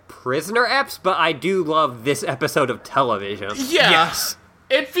favorite Prisoner eps, but I do love this episode of television. Yeah. Yes.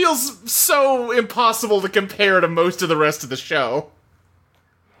 It feels so impossible to compare to most of the rest of the show.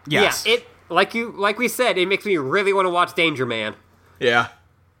 Yes. Yeah, it like we said, it makes me really want to watch Danger Man. Yeah.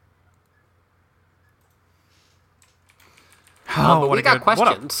 Oh, but we got questions.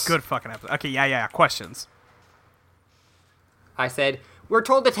 What a good fucking episode. Okay, yeah. Questions. I said, we're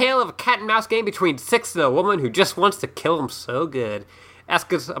told the tale of a cat and mouse game between Six and a woman who just wants to kill him so good.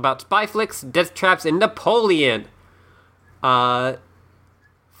 Ask us about spy flicks, death traps, and Napoleon. From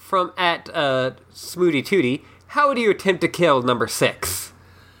at Smooty Tootie, how would you attempt to kill number 6?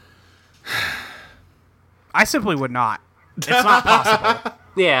 I simply would not. It's not possible.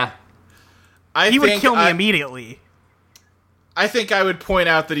 Yeah. He would kill me immediately. I think I would point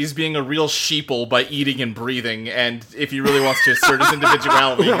out that he's being a real sheeple by eating and breathing, and if he really wants to assert his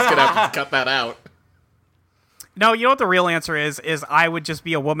individuality, he's gonna have to cut that out. No, you know what the real answer is I would just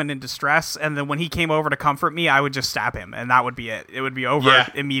be a woman in distress, and then when he came over to comfort me, I would just stab him, and that would be it. It would be over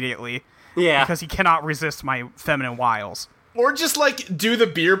immediately. Yeah. Because he cannot resist my feminine wiles. Or just, like, do the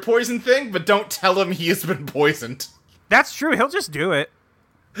beer poison thing, but don't tell him he has been poisoned. That's true. He'll just do it.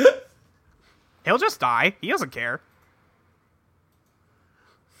 He'll just die. He doesn't care.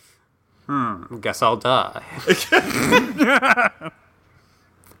 Guess I'll die.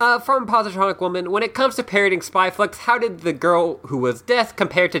 From Positronic Woman, when it comes to parodying spy flicks, how did The Girl Who Was Death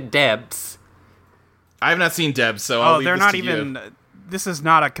compare to Debs? I have not seen Deb, so I'll leave they're this not to even. you. This is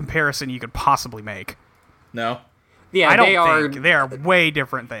not a comparison you could possibly make. No? Yeah, I they don't think they are way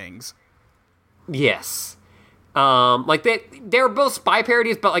different things. Yes. Like they're both spy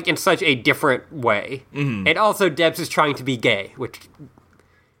parodies, but like in such a different way. Mm-hmm. And also Debs is trying to be gay, which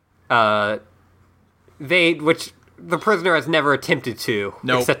the Prisoner has never attempted to,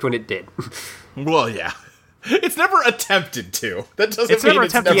 except when it did. Well, yeah. It's never attempted to. That doesn't It's mean never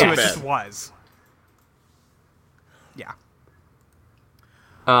it's attempted never to, it been. just was. Yeah.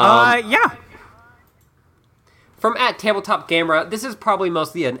 Yeah. From at Tabletop Gamera, this is probably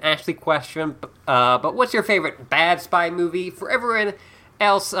mostly an Ashley question, but what's your favorite bad spy movie? For everyone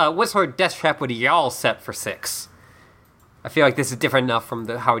else, what sort of death trap would y'all set for 6? I feel like this is different enough from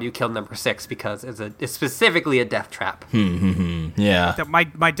the How Would You Kill number 6 because it's specifically a death trap. Yeah.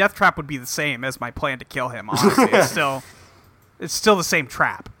 My death trap would be the same as my plan to kill him, honestly. It's still the same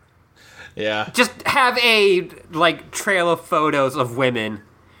trap. Yeah. Just have a trail of photos of women.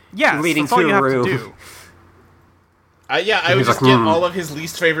 Yeah, leading that's all to you a have room. to do. I would just get all of his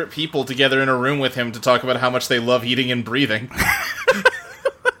least favorite people together in a room with him to talk about how much they love eating and breathing.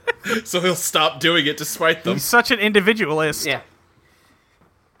 So he'll stop doing it despite them. He's such an individualist. Yeah.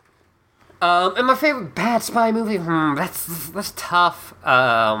 And my favorite bad spy movie? That's tough.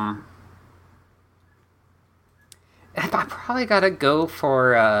 I probably gotta go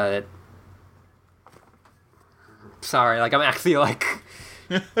for, sorry, I'm actually,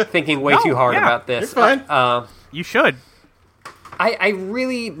 thinking way too hard about this. You're fine. You should. I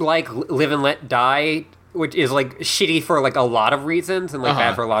really like Live and Let Die, which is like shitty for like a lot of reasons and like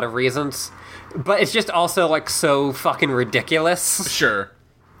bad for a lot of reasons. But it's just also like so fucking ridiculous. Sure.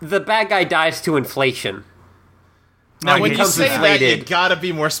 The bad guy dies to inflation. Now, when you becomes say that, you inflated. gotta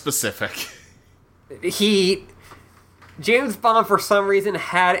be more specific. James Bond, for some reason,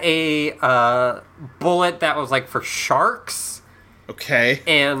 had a bullet that was like for sharks, Okay.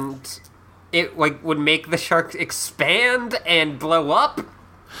 and it like would make the sharks expand and blow up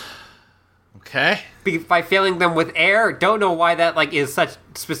Okay. by filling them with air. Don't know why that like is such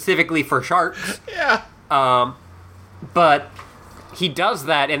specifically for sharks, Yeah. but he does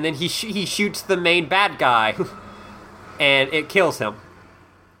that, and then he shoots the main bad guy, and it kills him.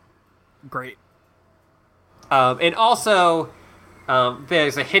 Great. And also,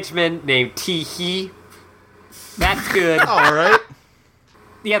 there's a henchman named Tee-Hee. That's good. All right.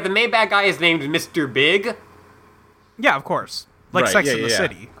 Yeah, the main bad guy is named Mr. Big. Yeah, of course. Like Right, Sex yeah, in the yeah.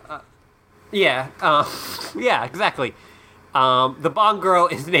 City. Yeah, yeah, exactly. The Bond girl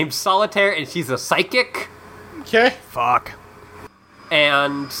is named Solitaire, and she's a psychic. Okay. Fuck.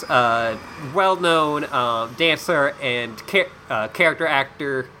 And well-known dancer and character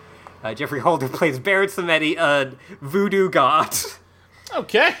actor Jeffrey Holder plays Baron Samedi, a voodoo god.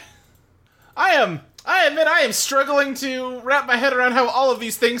 Okay. I admit I am struggling to wrap my head around how all of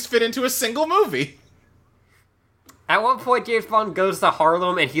these things fit into a single movie. At one point, James Bond goes to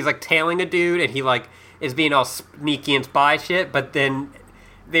Harlem, and he's, like, tailing a dude, and he, like, is being all sneaky and spy shit, but then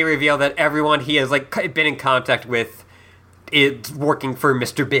they reveal that everyone he has, like, been in contact with is working for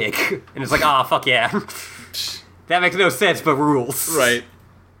Mr. Big. And it's like, fuck yeah. That makes no sense, but rules. Right.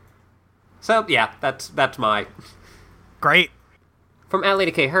 So, yeah, that's my... Great. From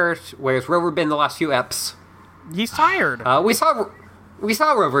Lady K. Hirsch, where's Rover been the last few eps? He's tired. We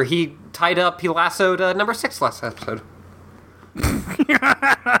saw Rover. He tied up, he lassoed number 6 last episode.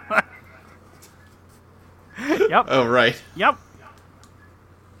 Yep. Oh, right. Yep.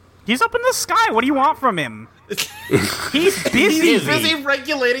 He's up in the sky. What do you want from him? He's busy. He's busy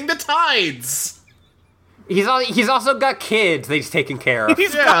regulating the tides. He's also got kids that he's taking care of.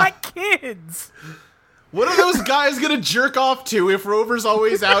 He's Yeah. got kids. What are those guys gonna jerk off to if Rover's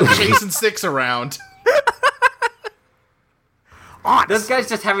always out chasing Six around? Those guys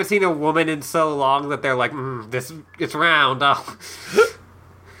just haven't seen a woman in so long that they're like, it's round. Oh.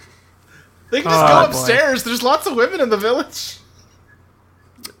 They can just go boy. upstairs. There's lots of women in the village.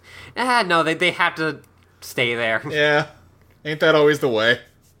 No, they have to stay there. Yeah. Ain't that always the way?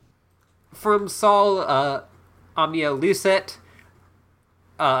 From Saul Amia Lucet,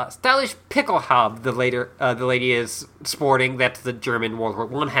 stylish Pickelhaube, the lady is sporting. That's the German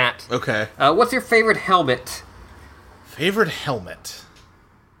World War I hat. Okay. What's your favorite helmet? Favorite helmet?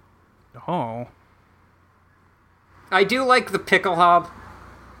 Oh. I do like the Pickelhaube.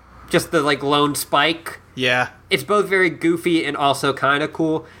 Just the, like, lone spike. Yeah. It's both very goofy and also kind of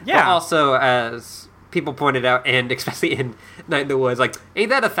cool. Yeah. But also, as people pointed out, and especially in Night in the Woods, like, ain't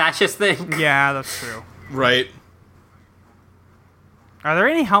that a fascist thing? Yeah, that's true. Right. Are there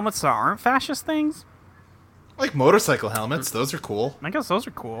any helmets that aren't fascist things? Like motorcycle helmets. Those are cool. I guess those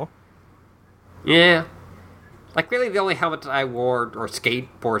are cool. Yeah. Like, really, the only helmets I wore are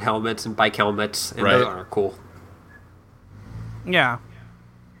skateboard helmets and bike helmets, and those Right. aren't cool. Yeah.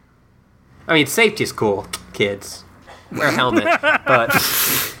 I mean, safety's cool, kids. Wear a helmet, but...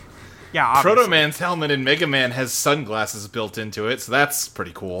 Yeah, obviously. Proto Man's helmet in Mega Man has sunglasses built into it, so that's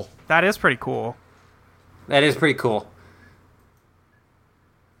pretty cool. That is pretty cool. That is pretty cool.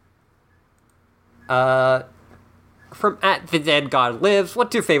 From At The Dead God Lives,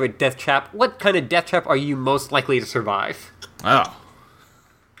 what's your favorite death trap? What kind of death trap are you most likely to survive? Oh.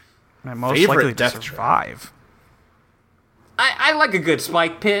 My most Favorite likely to death trap. survive. I like a good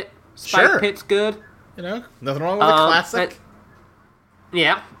spike pit. Spike Sure. pit's good. You know, nothing wrong with a classic.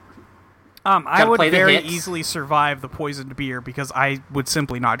 Yeah. I Gotta would play the very hits. easily survive the poisoned beer because I would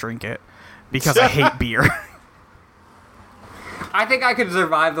simply not drink it because I hate beer. I think I could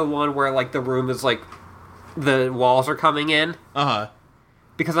survive the one where, like, the room is, like, the walls are coming in, Uh-huh.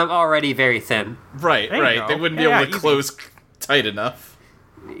 because I'm already very thin. Right, There you right. go. They wouldn't Yeah, be able to easy. close tight enough.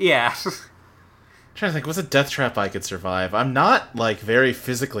 Yeah. I'm trying to think, what's a death trap I could survive? I'm not, like, very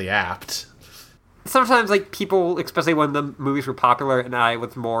physically apt. Sometimes, like, people, especially when the movies were popular and I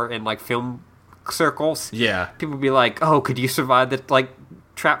was more in, like, film circles, Yeah. people would be like, oh, could you survive the, like,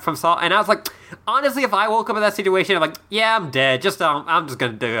 trap from Saw? And I was like, honestly, if I woke up in that situation, I'm like, yeah, I'm dead. I'm just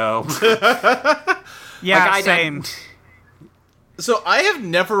gonna go. Yeah, Like, same. So I have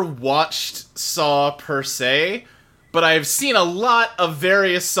never watched Saw per se, but I've seen a lot of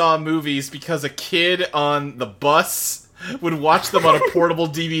various Saw movies because a kid on the bus would watch them on a portable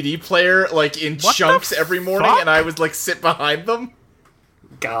DVD player, like, in chunks every morning, and I would, like, sit behind them.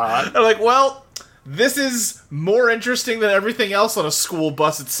 God. I'm like, well, this is more interesting than everything else on a school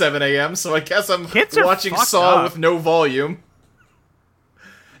bus at 7 a.m., so I guess I'm watching Saw with no volume.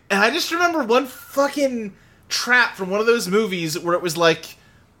 And I just remember one fucking trap from one of those movies where it was like,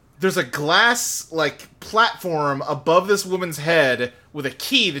 there's a glass, like, platform above this woman's head with a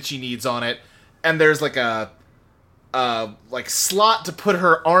key that she needs on it, and there's, like, a slot to put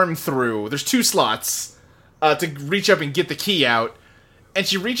her arm through. There's 2 slots to reach up and get the key out. And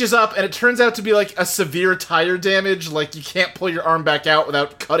she reaches up, and it turns out to be, like, a severe tire damage, like, you can't pull your arm back out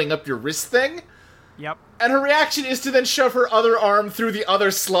without cutting up your wrist thing. Yep. And her reaction is to then shove her other arm through the other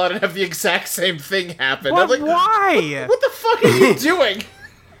slot and have the exact same thing happen. But I'm like, why? What the fuck are you doing?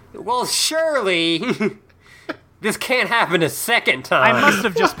 Well, surely this can't happen a second time. I must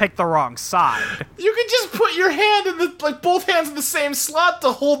have just picked the wrong side. You can just put your hand in the, like, both hands in the same slot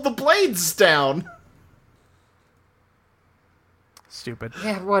to hold the blades down. Stupid.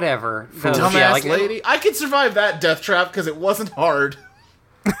 Yeah, whatever. Dumbass lady. I could survive that death trap because it wasn't hard.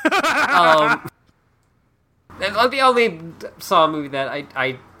 The only Saw movie that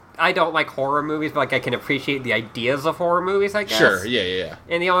I don't like horror movies, but like I can appreciate the ideas of horror movies, I guess. Sure, yeah.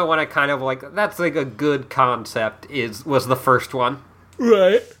 And the only one I kind of like, that's like a good concept, was the first one.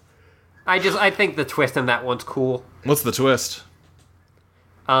 Right. I think the twist in that one's cool. What's the twist?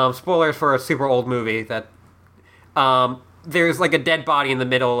 Spoilers for a super old movie that there's like a dead body in the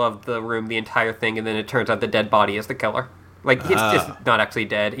middle of the room the entire thing, and then it turns out the dead body is the killer. Like, he's just not actually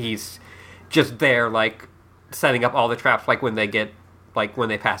dead. He's just there, like, setting up all the traps, like, when they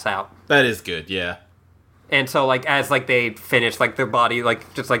pass out. That is good, yeah. And so, like, as, like, they finish, like, their body,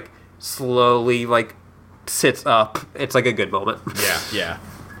 like, just, like, slowly, like, sits up. It's, like, a good moment. Yeah.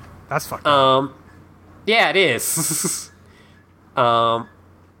 That's fucked up. Yeah, it is. From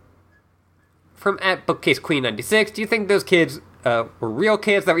 @BookcaseQueen96, do you think those kids were real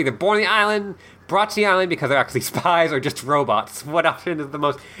kids that were either born on the island, brought to the island because they're actually spies, or just robots? What option is the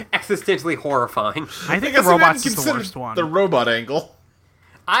most existentially horrifying? I think the robots is the worst one. The robot angle.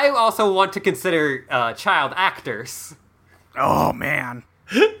 I also want to consider child actors. Oh, man.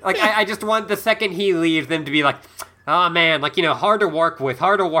 Like, I just want the second he leaves them to be like, oh man, like, you know, hard to work with.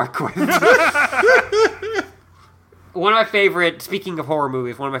 One of my favorite, speaking of horror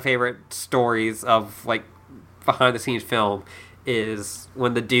movies, one of my favorite stories of, like, behind-the-scenes film is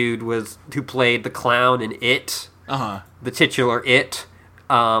when the dude who played the clown in It, the titular It.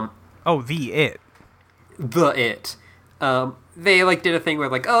 The It. The It. They, like, did a thing where,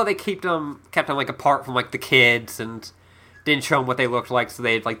 like, they kept them, like, apart from, like, the kids, and didn't show them what they looked like, so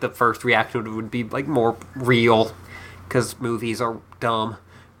they'd, like, the first reaction would be, like, more real, because movies are dumb.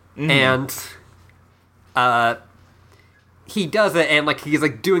 And, he does it, and, like, he's,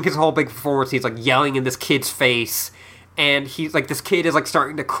 like, doing his whole big performance. He's, like, yelling in this kid's face, and he's, like, this kid is, like,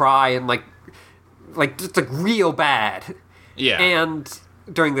 starting to cry, and, like, just, like, real bad. Yeah. And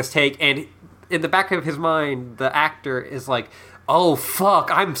during this take, and in the back of his mind, the actor is like, oh, fuck,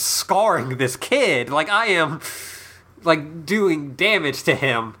 I'm scarring this kid. Like, I am, like, doing damage to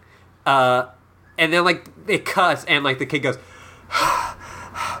him. And then, like, it cuts, and, like, the kid goes,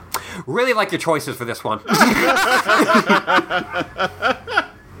 really like your choices for this one.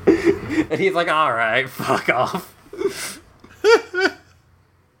 And he's like, alright, fuck off.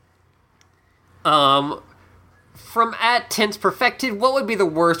 From @TensePerfected, what would be the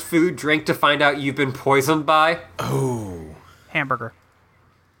worst food drink to find out you've been poisoned by? Oh. Hamburger.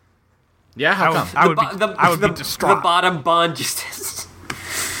 Yeah, how come? I would be distraught. The bottom bun just...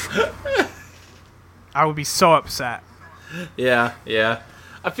 I would be so upset. Yeah.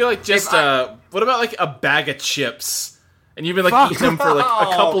 I feel like just, what about, like, a bag of chips? And you've been, like, eating them for, like,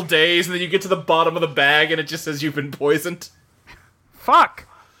 a couple days, and then you get to the bottom of the bag, and it just says you've been poisoned. Fuck!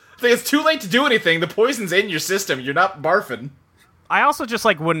 I think it's too late to do anything. The poison's in your system. You're not barfing. I also just,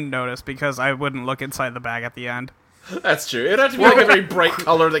 like, wouldn't notice, because I wouldn't look inside the bag at the end. That's true. It'd have to be, like, a very bright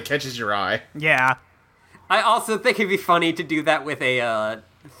color that catches your eye. Yeah. I also think it'd be funny to do that with a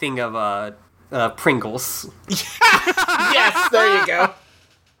thing of Pringles. Yes, there you go.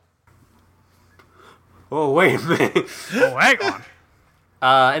 Oh, wait a minute. Oh, hang on.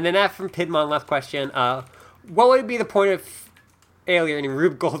 And then that from Pidmon, last question. What would be the point of Alien in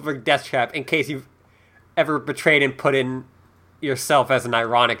Rube Goldberg Death Trap in case you've ever betrayed and put in yourself as an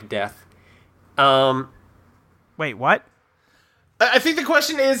ironic death? Wait, what? I think the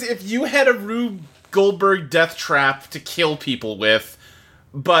question is, if you had a Rube Goldberg death trap to kill people with,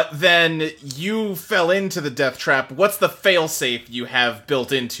 but then you fell into the death trap, what's the failsafe you have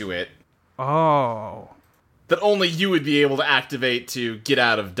built into it? Oh. that only you would be able to activate to get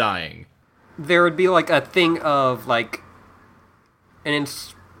out of dying. There would be like a thing of like on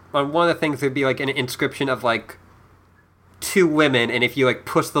one of the things would be like an inscription of like two women, and if you like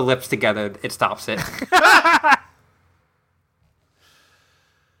push the lips together, it stops it.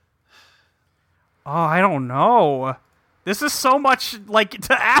 Oh, I don't know. This is so much like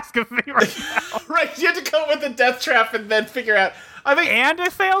to ask of me right now. Right, you have to come up with a death trap and then figure out. I think, And a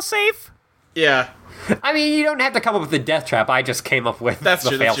failsafe? yeah, I mean, you don't have to come up with the death trap. I just came up with that's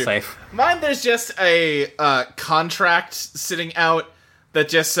the true. That's true. failsafe. Mine, there's just a contract sitting out that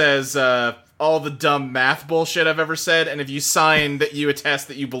just says all the dumb math bullshit I've ever said, and if you sign that you attest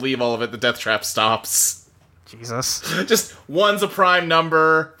that you believe all of it, the death trap stops. Jesus. Just 1's a prime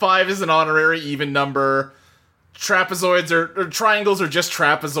number, 5 is an honorary even number. Trapezoids or triangles are just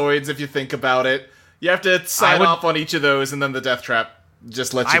trapezoids if you think about it. You have to sign off on each of those, and then the death trap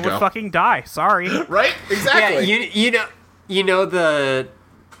just lets you go. I would fucking die. Sorry. Right? Exactly. Yeah, you know the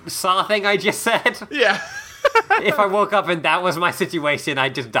saw thing I just said? Yeah. If I woke up and that was my situation,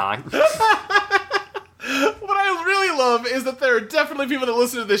 I'd just die. What I really love is that there are definitely people that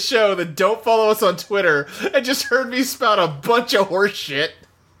listen to this show that don't follow us on Twitter and just heard me spout a bunch of horse shit.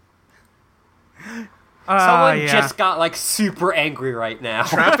 Someone just got like super angry right now.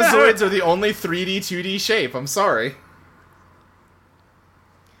 Trapezoids are the only 3D, 2D shape. I'm sorry.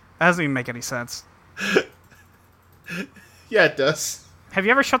 That doesn't even make any sense. Yeah, it does. Have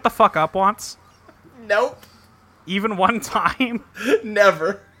you ever shut the fuck up once? Nope. Even one time?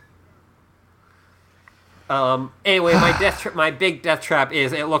 Never. Anyway, my big death trap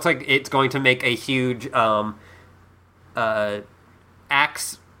is it looks like it's going to make a huge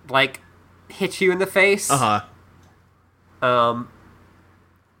axe like hit you in the face. Uh-huh.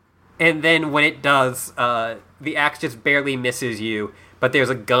 And then when it does, the axe just barely misses you, but there's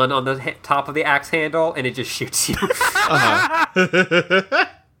a gun on the top of the axe handle, and it just shoots you.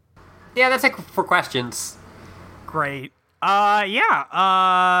 Yeah, that's it for questions. Great. Thank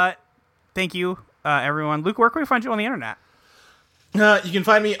you, everyone. Luke, where can we find you on the internet? You can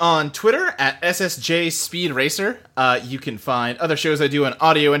find me on Twitter at SSJ Speed Racer. You can find other shows I do on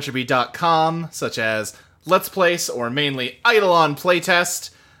audioentropy.com, such as Let's Place or mainly Eidolon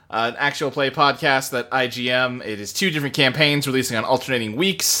Playtest, an actual play podcast that IGM. It is 2 different campaigns releasing on alternating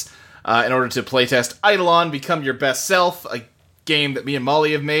weeks in order to playtest Eidolon Become Your Best Self, a game that me and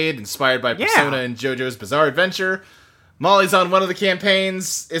Molly have made, inspired by Persona and JoJo's Bizarre Adventure. Molly's on one of the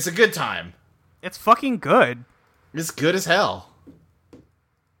campaigns. It's a good time. It's fucking good. It's good as hell.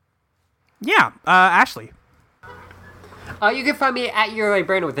 Yeah, Ashley. You can find me at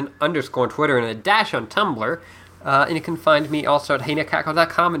YourLibrarian with an underscore on Twitter and a dash on Tumblr. And you can find me also at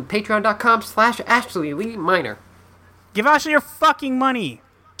heynacackle.com and patreon.com/Ashley Lee Minor. Give Ashley your fucking money.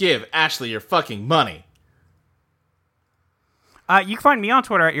 Give Ashley your fucking money. You can find me on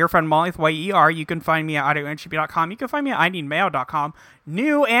Twitter at your friend Molly with YER. You can find me at audioentropy.com. You can find me at ineedmayo.com.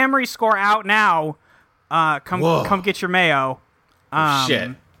 New Amory score out now. Come get your mayo.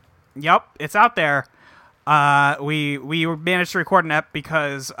 Shit. Yep, it's out there. We managed to record an ep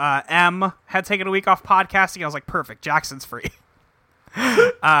because M had taken a week off podcasting. I was like, perfect, Jackson's free.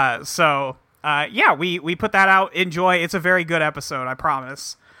 So we put that out. Enjoy. It's a very good episode, I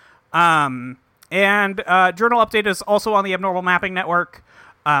promise. And Journal Update is also on the Abnormal Mapping Network,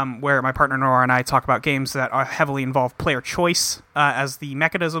 where my partner Nora and I talk about games that heavily involve player choice as the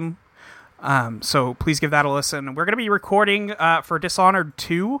mechanism. So please give that a listen. We're going to be recording for Dishonored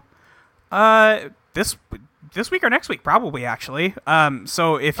 2 this week or next week, probably, actually.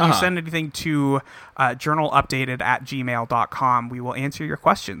 So if you send anything to journalupdated@gmail.com, we will answer your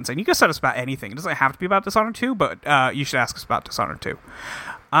questions. And you can send us about anything. It doesn't have to be about Dishonored 2, but you should ask us about Dishonored 2.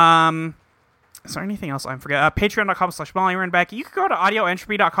 Is there anything else I forget? Patreon.com/MollyRenbeck. You can go to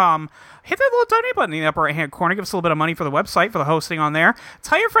audioentropy.com, hit that little donate button in the upper right-hand corner, give us a little bit of money for the website, for the hosting on there.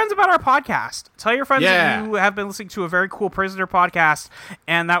 Tell your friends about our podcast. Tell your friends that you have been listening to a very cool Prisoner podcast,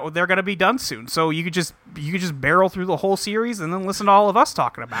 and that they're going to be done soon. So you could just barrel through the whole series and then listen to all of us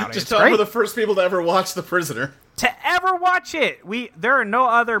talking about it. Just tell them we're the first people to ever watch The Prisoner. To ever watch it. There are no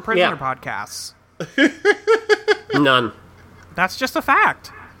other Prisoner podcasts. None. That's just a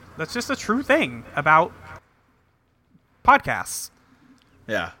fact. That's just a true thing about podcasts.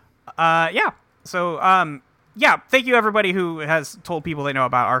 Yeah. So, thank you everybody who has told people they know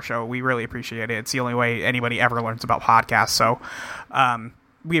about our show. We really appreciate it. It's the only way anybody ever learns about podcasts. So,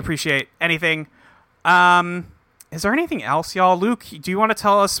 we appreciate anything. Is there anything else, y'all? Luke, do you want to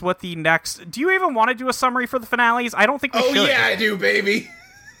tell us what the next... Do you even want to do a summary for the finales? I don't think we should. Oh, yeah, I do, baby.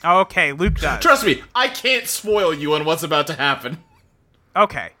 Okay, Luke does. Trust me, I can't spoil you on what's about to happen.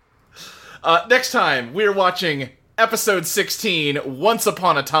 Okay. Next time, we're watching episode 16, Once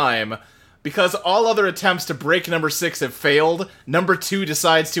Upon a Time. Because all other attempts to break number 6 have failed, number 2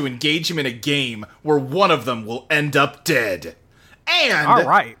 decides to engage him in a game where one of them will end up dead. And All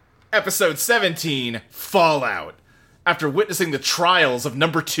right. episode 17, Fallout. After witnessing the trials of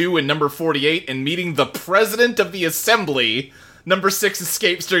number 2 and number 48 and meeting the President of the Assembly, number 6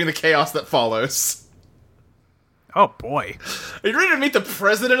 escapes during the chaos that follows. Oh, boy. Are you ready to meet the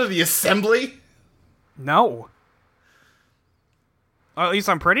President of the Assembly? No. Or at least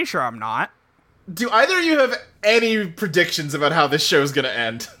I'm pretty sure I'm not. Do either of you have any predictions about how this show's gonna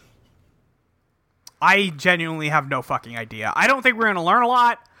end? I genuinely have no fucking idea. I don't think we're gonna learn a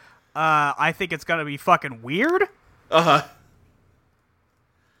lot. I think it's gonna be fucking weird. Uh-huh.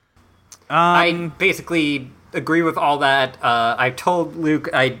 I basically agree with all that. I told Luke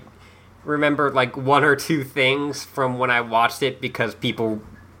I remember like one or two things from when I watched it because people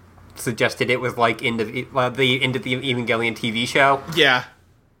suggested it was like the end of the Evangelion TV show. Yeah.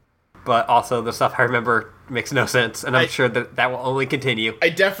 But also the stuff I remember makes no sense, and I'm sure that will only continue. I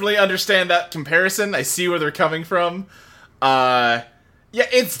definitely understand that comparison. I see where they're coming from. Yeah,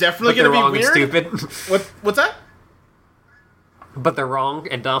 it's definitely going to be wrong weird. and stupid. What's that? But they're wrong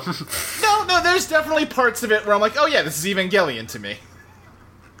and dumb. No, there's definitely parts of it where I'm like, oh yeah, this is Evangelion to me.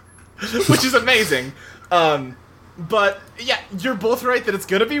 Which is amazing. But, yeah, you're both right that it's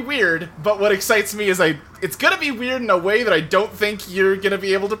gonna be weird, but what excites me is it's gonna be weird in a way that I don't think you're gonna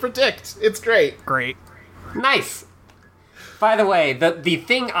be able to predict. It's great. Great. Nice. By the way, the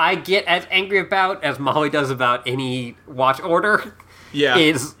thing I get as angry about as Molly does about any watch order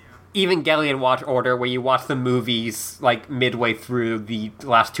is Evangelion watch order, where you watch the movies, like, midway through the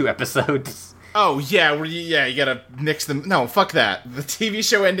last 2 episodes. Oh, yeah, you gotta nix them. No, fuck that. The TV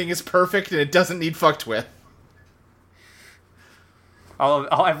show ending is perfect, and it doesn't need fucked with.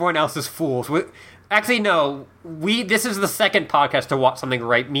 Everyone else is fools. Actually, no. This is the second podcast to watch something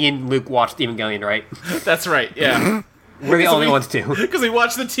right. Me and Luke watched Evangelion, right? That's right, yeah. We're the only ones too. Because we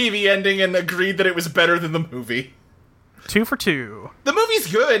watched the TV ending and agreed that it was better than the movie. 2 for 2. The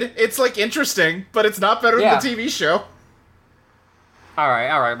movie's good. It's, like, interesting, but it's not better than the TV show. All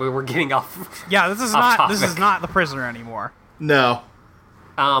right. We're getting off. Yeah, this is not The Prisoner anymore. No.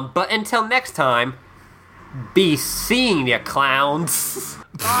 But until next time, be seeing ya, clowns.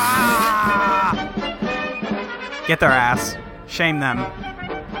 Get their ass. Shame them.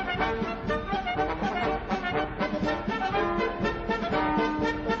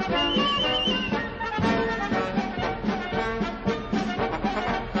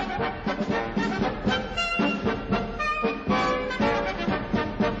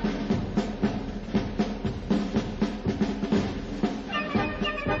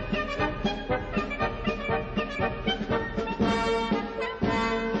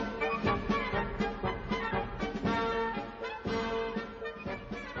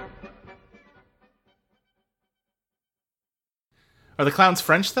 Are the clowns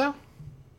French, though?